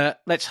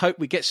hope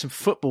we get some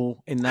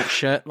football in that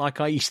shirt, like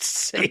I used to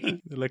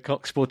see the Le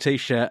Coq Sportif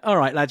shirt. All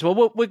right, lads.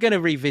 Well, we're going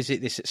to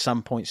revisit this at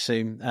some point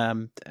soon.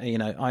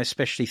 I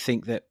especially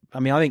think that. I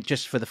think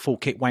just for the full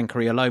kit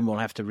wankery alone, we'll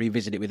have to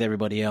revisit it with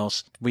everybody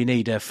else. We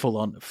need a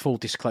full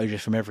disclosure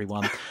from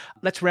everyone.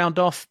 Let's round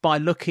off by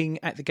looking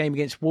at the game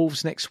against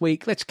Wolves next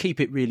week. Let's keep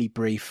it really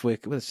brief.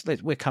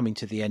 We're coming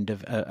to the end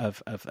of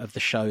the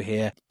show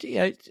here.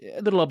 A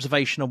little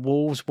observation on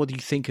Wolves. What do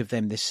you think of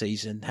them this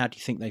season? How do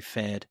you think they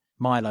fared?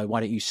 Milo, why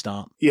don't you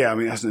start? Yeah,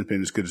 it hasn't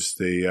been as good as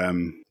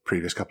the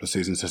previous couple of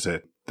seasons, has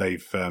it?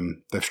 They've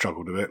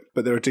struggled a bit,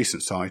 but they're a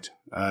decent side.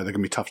 They're going to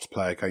be tough to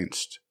play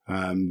against.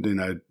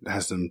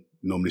 Has them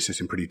normally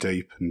sitting pretty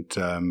deep, and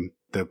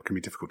they're going to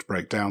be difficult to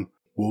break down.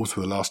 Wolves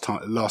were the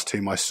last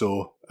team I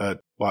saw at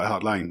White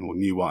Hart Lane, or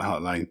New White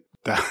Hart Lane.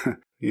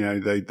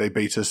 They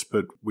beat us,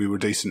 but we were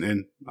decent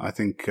in. I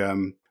think it's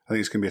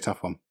going to be a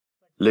tough one.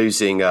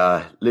 Losing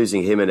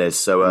Jimenez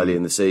so early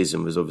in the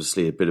season was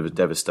obviously a bit of a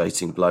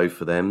devastating blow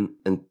for them.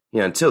 And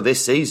until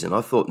this season,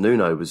 I thought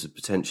Nuno was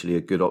potentially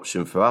a good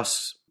option for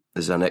us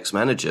as our next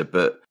manager.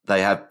 But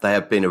they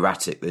have been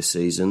erratic this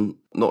season.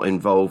 Not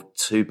involved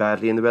too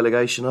badly in the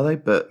relegation, are they?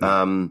 But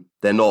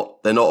they're not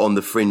on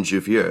the fringe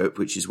of Europe,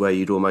 which is where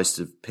you'd almost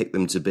have picked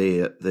them to be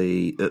at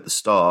the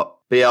start.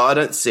 But yeah, I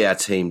don't see our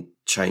team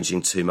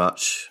changing too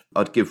much.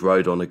 I'd give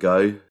Rodon a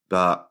go,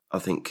 but I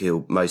think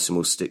Mason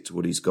will stick to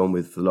what he's gone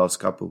with for the last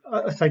couple.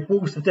 I say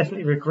Wolves have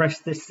definitely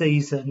regressed this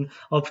season.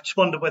 I just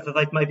wonder whether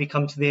they've maybe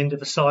come to the end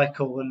of a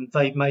cycle and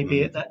they may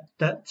be at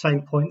that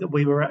same point that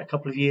we were at a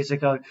couple of years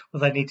ago, where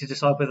they need to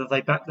decide whether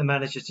they back the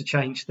manager to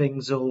change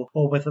things or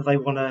whether they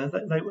want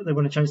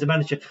to change the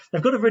manager.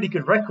 They've got a really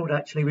good record,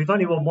 actually. We've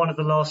only won one of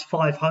the last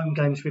 5 home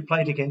games we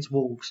played against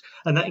Wolves,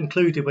 and that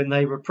included when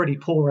they were a pretty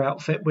poor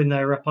outfit when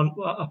they were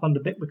up under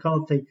Mick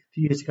McCarthy a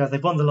few years ago.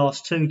 They've won the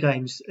last 2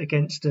 games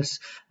against us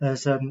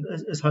as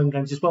home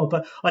games as well.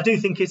 But I do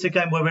think it's a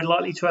game where we're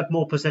likely to have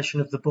more possession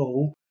of the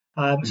ball.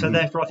 So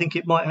therefore, I think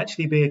it might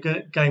actually be a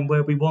good game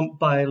where we want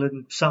Bale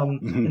and Son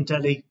and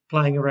Dele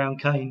playing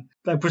around Kane.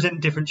 They present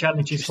different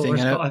challenges for us.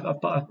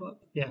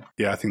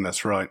 Yeah, I think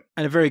that's right.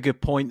 And a very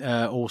good point,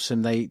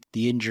 Awesome. The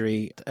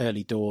injury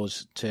early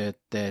doors to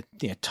their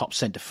top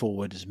centre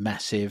forward is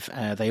massive.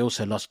 They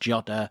also lost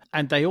Jota,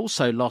 and they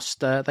also lost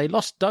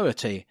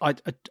Doherty.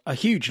 A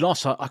huge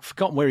loss. I've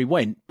forgotten where he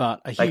went,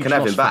 but a huge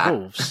loss for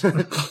Wolves.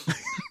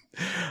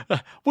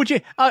 Would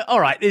you?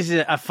 All right, this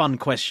is a fun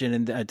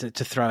question and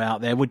to throw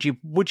out there. Would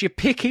you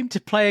pick him to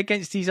play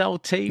against his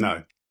old team?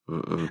 No.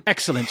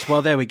 Excellent.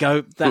 Well, there we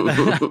go.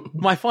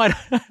 My final.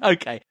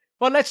 Okay.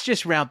 Well, let's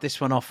just round this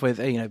one off with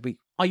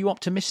are you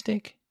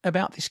optimistic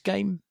about this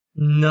game?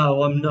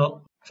 No, I'm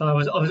not. So I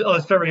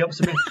was very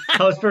optimistic.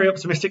 I was very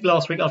optimistic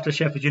last week after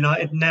Sheffield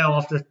United.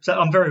 Now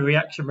I'm very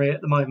reactionary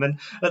at the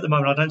moment. At the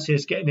moment, I don't see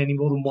us getting any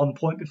more than 1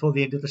 point before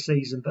the end of the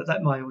season, but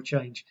that may all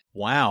change.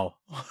 Wow.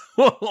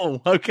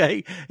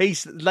 Okay.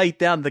 He's laid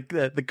down the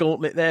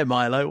gauntlet there,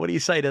 Milo. What do you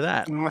say to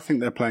that? Well, I think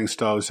their playing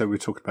style, so we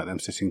talked about them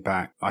sitting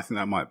back. I think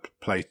that might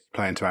play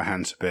into our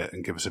hands a bit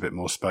and give us a bit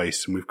more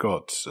space. And we've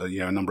got a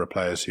number of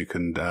players who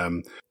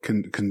can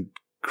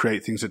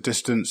create things at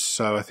distance.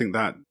 So I think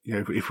that,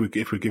 if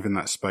we're given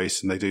that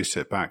space and they do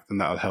sit back, then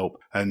that'll help.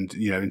 And,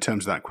 in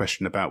terms of that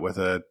question about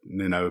whether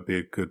Nuno would be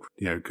a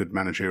good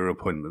managerial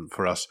appointment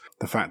for us,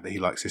 the fact that he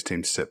likes his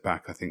team to sit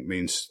back, I think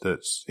means that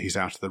he's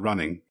out of the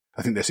running.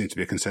 I think there seems to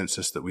be a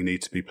consensus that we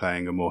need to be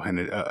playing a more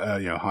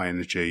high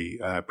energy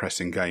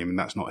pressing game, and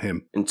that's not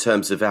him. In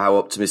terms of how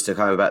optimistic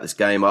I am about this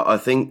game, I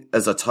think,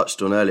 as I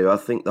touched on earlier, I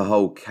think the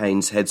whole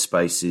Kane's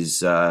headspace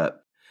is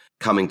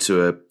coming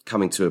to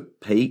a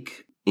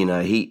peak.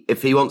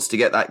 If he wants to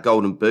get that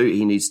golden boot,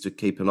 he needs to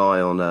keep an eye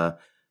on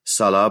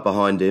Salah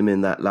behind him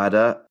in that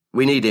ladder.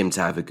 We need him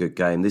to have a good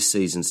game. This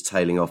season's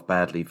tailing off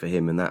badly for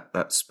him, and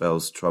that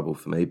spells trouble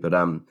for me. But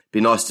be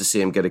nice to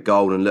see him get a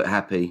goal and look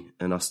happy,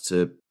 and us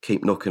to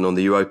keep knocking on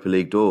the Europa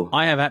League door.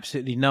 I have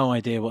absolutely no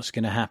idea what's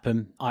going to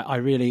happen.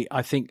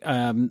 I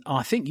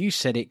think you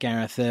said it,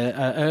 Gareth,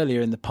 earlier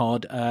in the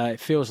pod.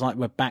 It feels like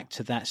we're back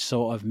to that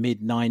sort of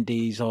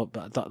mid-90s or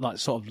like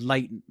sort of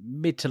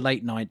mid to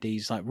late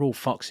 90s, like Raul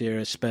Fox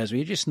era Spurs, where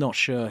you're just not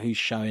sure who's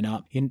showing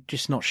up. You're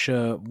just not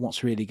sure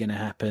what's really going to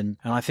happen.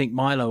 And I think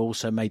Milo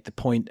also made the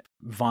point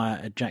via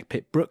a Jack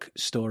Pitt-Brook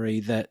story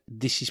that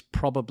this is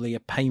probably a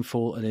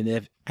painful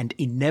and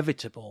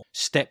inevitable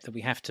step that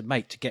we have to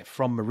make to get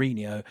from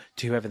Mourinho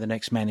to whoever the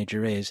next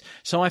manager is.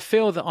 So I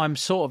feel that I'm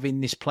sort of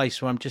in this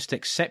place where I'm just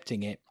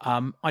accepting it.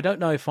 I don't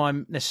know if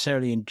I'm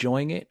necessarily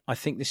enjoying it. I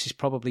think this is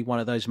probably one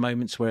of those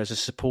moments where as a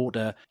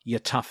supporter, you're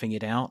toughing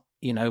it out.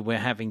 You know, we're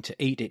having to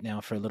eat it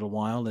now for a little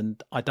while,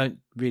 and I don't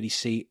really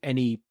see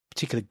any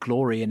particular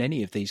glory in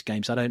any of these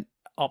games.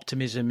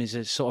 Optimism is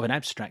a sort of an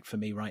abstract for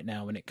me right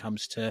now when it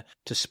comes to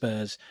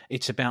Spurs.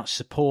 It's about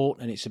support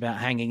and it's about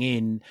hanging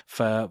in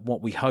for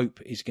what we hope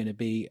is going to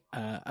be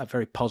a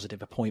very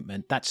positive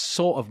appointment. That's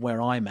sort of where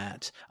I'm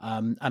at.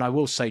 And I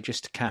will say,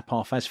 just to cap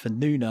off, as for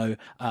Nuno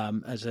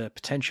as a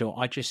potential,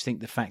 I just think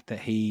the fact that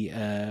he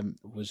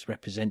was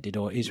represented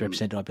or is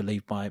represented, I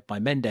believe, by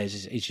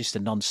Mendes is just a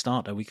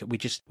non-starter.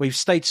 We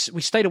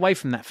stayed away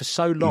from that for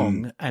so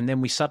long, and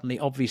then we suddenly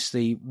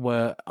obviously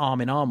were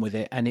arm in arm with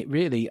it, and it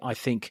really, I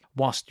think,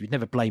 whilst you'd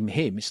never blame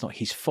him, it's not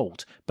his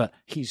fault, but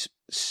he's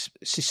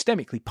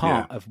systemically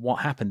part of what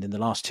happened in the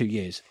last 2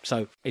 years.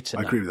 So it's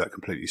I agree with that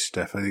completely,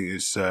 Steph. I think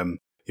it's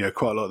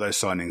quite a lot of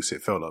those signings,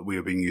 it felt like we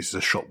were being used as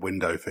a shop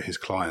window for his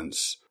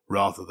clients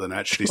rather than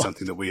actually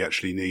something that we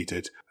actually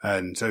needed.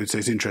 And so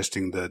it's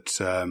interesting that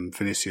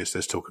Vinicius,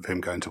 there's talk of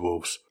him going to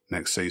Wolves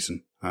next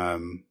season.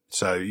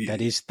 So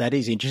that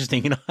is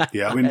interesting.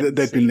 Yeah, I mean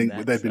they've been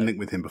linked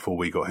with him before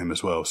we got him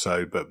as well.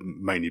 So, but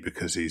mainly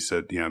because he's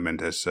a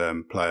Mendes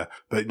player.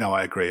 But no,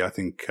 I agree. I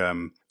think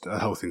the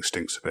whole thing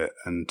stinks a bit,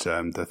 and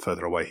the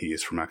further away he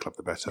is from our club,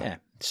 the better. Yeah.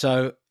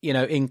 So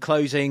in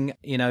closing,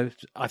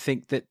 I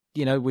think that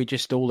we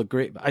just all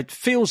agree. It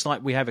feels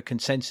like we have a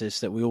consensus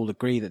that we all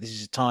agree that this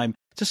is a time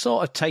to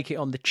sort of take it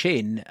on the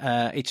chin.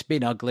 It's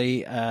been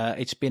ugly,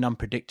 it's been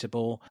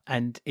unpredictable,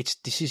 and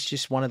this is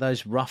just one of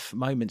those rough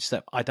moments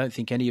that I don't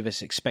think any of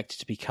us expected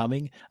to be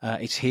coming.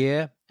 It's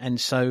here,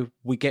 and so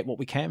we get what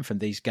we can from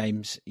these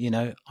games.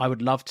 I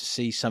would love to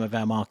see some of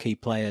our marquee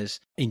players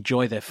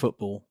enjoy their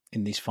football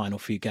in these final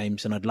few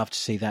games, and I'd love to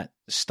see that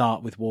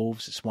start with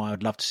Wolves. That's why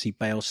I'd love to see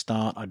Bale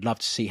start. I'd love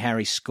to see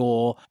Harry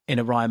score in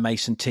a Ryan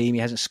Mason team. He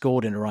hasn't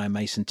scored in a Ryan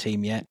Mason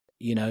team yet.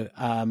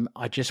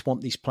 I just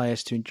want these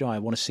players to enjoy. I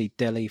want to see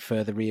Dele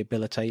further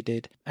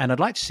rehabilitated, and I'd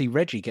like to see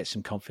Reggie get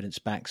some confidence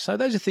back. So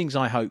those are things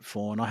I hope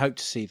for, and I hope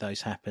to see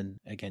those happen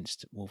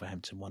against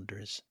Wolverhampton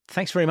Wanderers.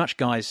 Thanks very much,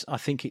 guys. I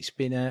think it's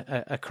been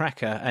a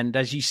cracker, and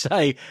as you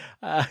say,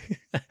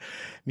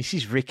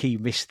 Mrs. Ricky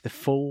missed the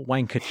full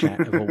wanker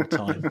chat of all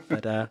time.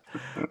 But well,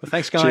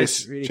 thanks, guys.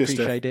 Cheers. Really Cheers,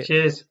 appreciate Steph. it.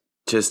 Cheers.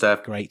 Cheers,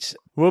 Steph. Great.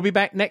 We'll be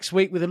back next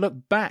week with a look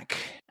back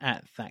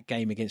at that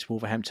game against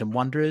Wolverhampton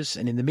Wanderers.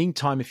 And in the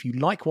meantime, if you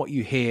like what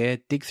you hear,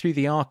 dig through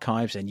the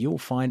archives and you'll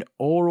find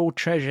oral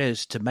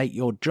treasures to make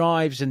your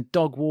drives and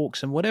dog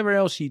walks and whatever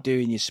else you do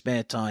in your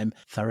spare time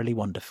thoroughly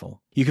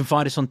wonderful. You can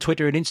find us on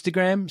Twitter and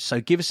Instagram,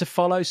 so give us a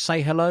follow,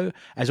 say hello.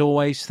 As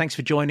always, thanks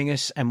for joining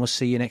us, and we'll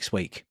see you next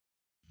week.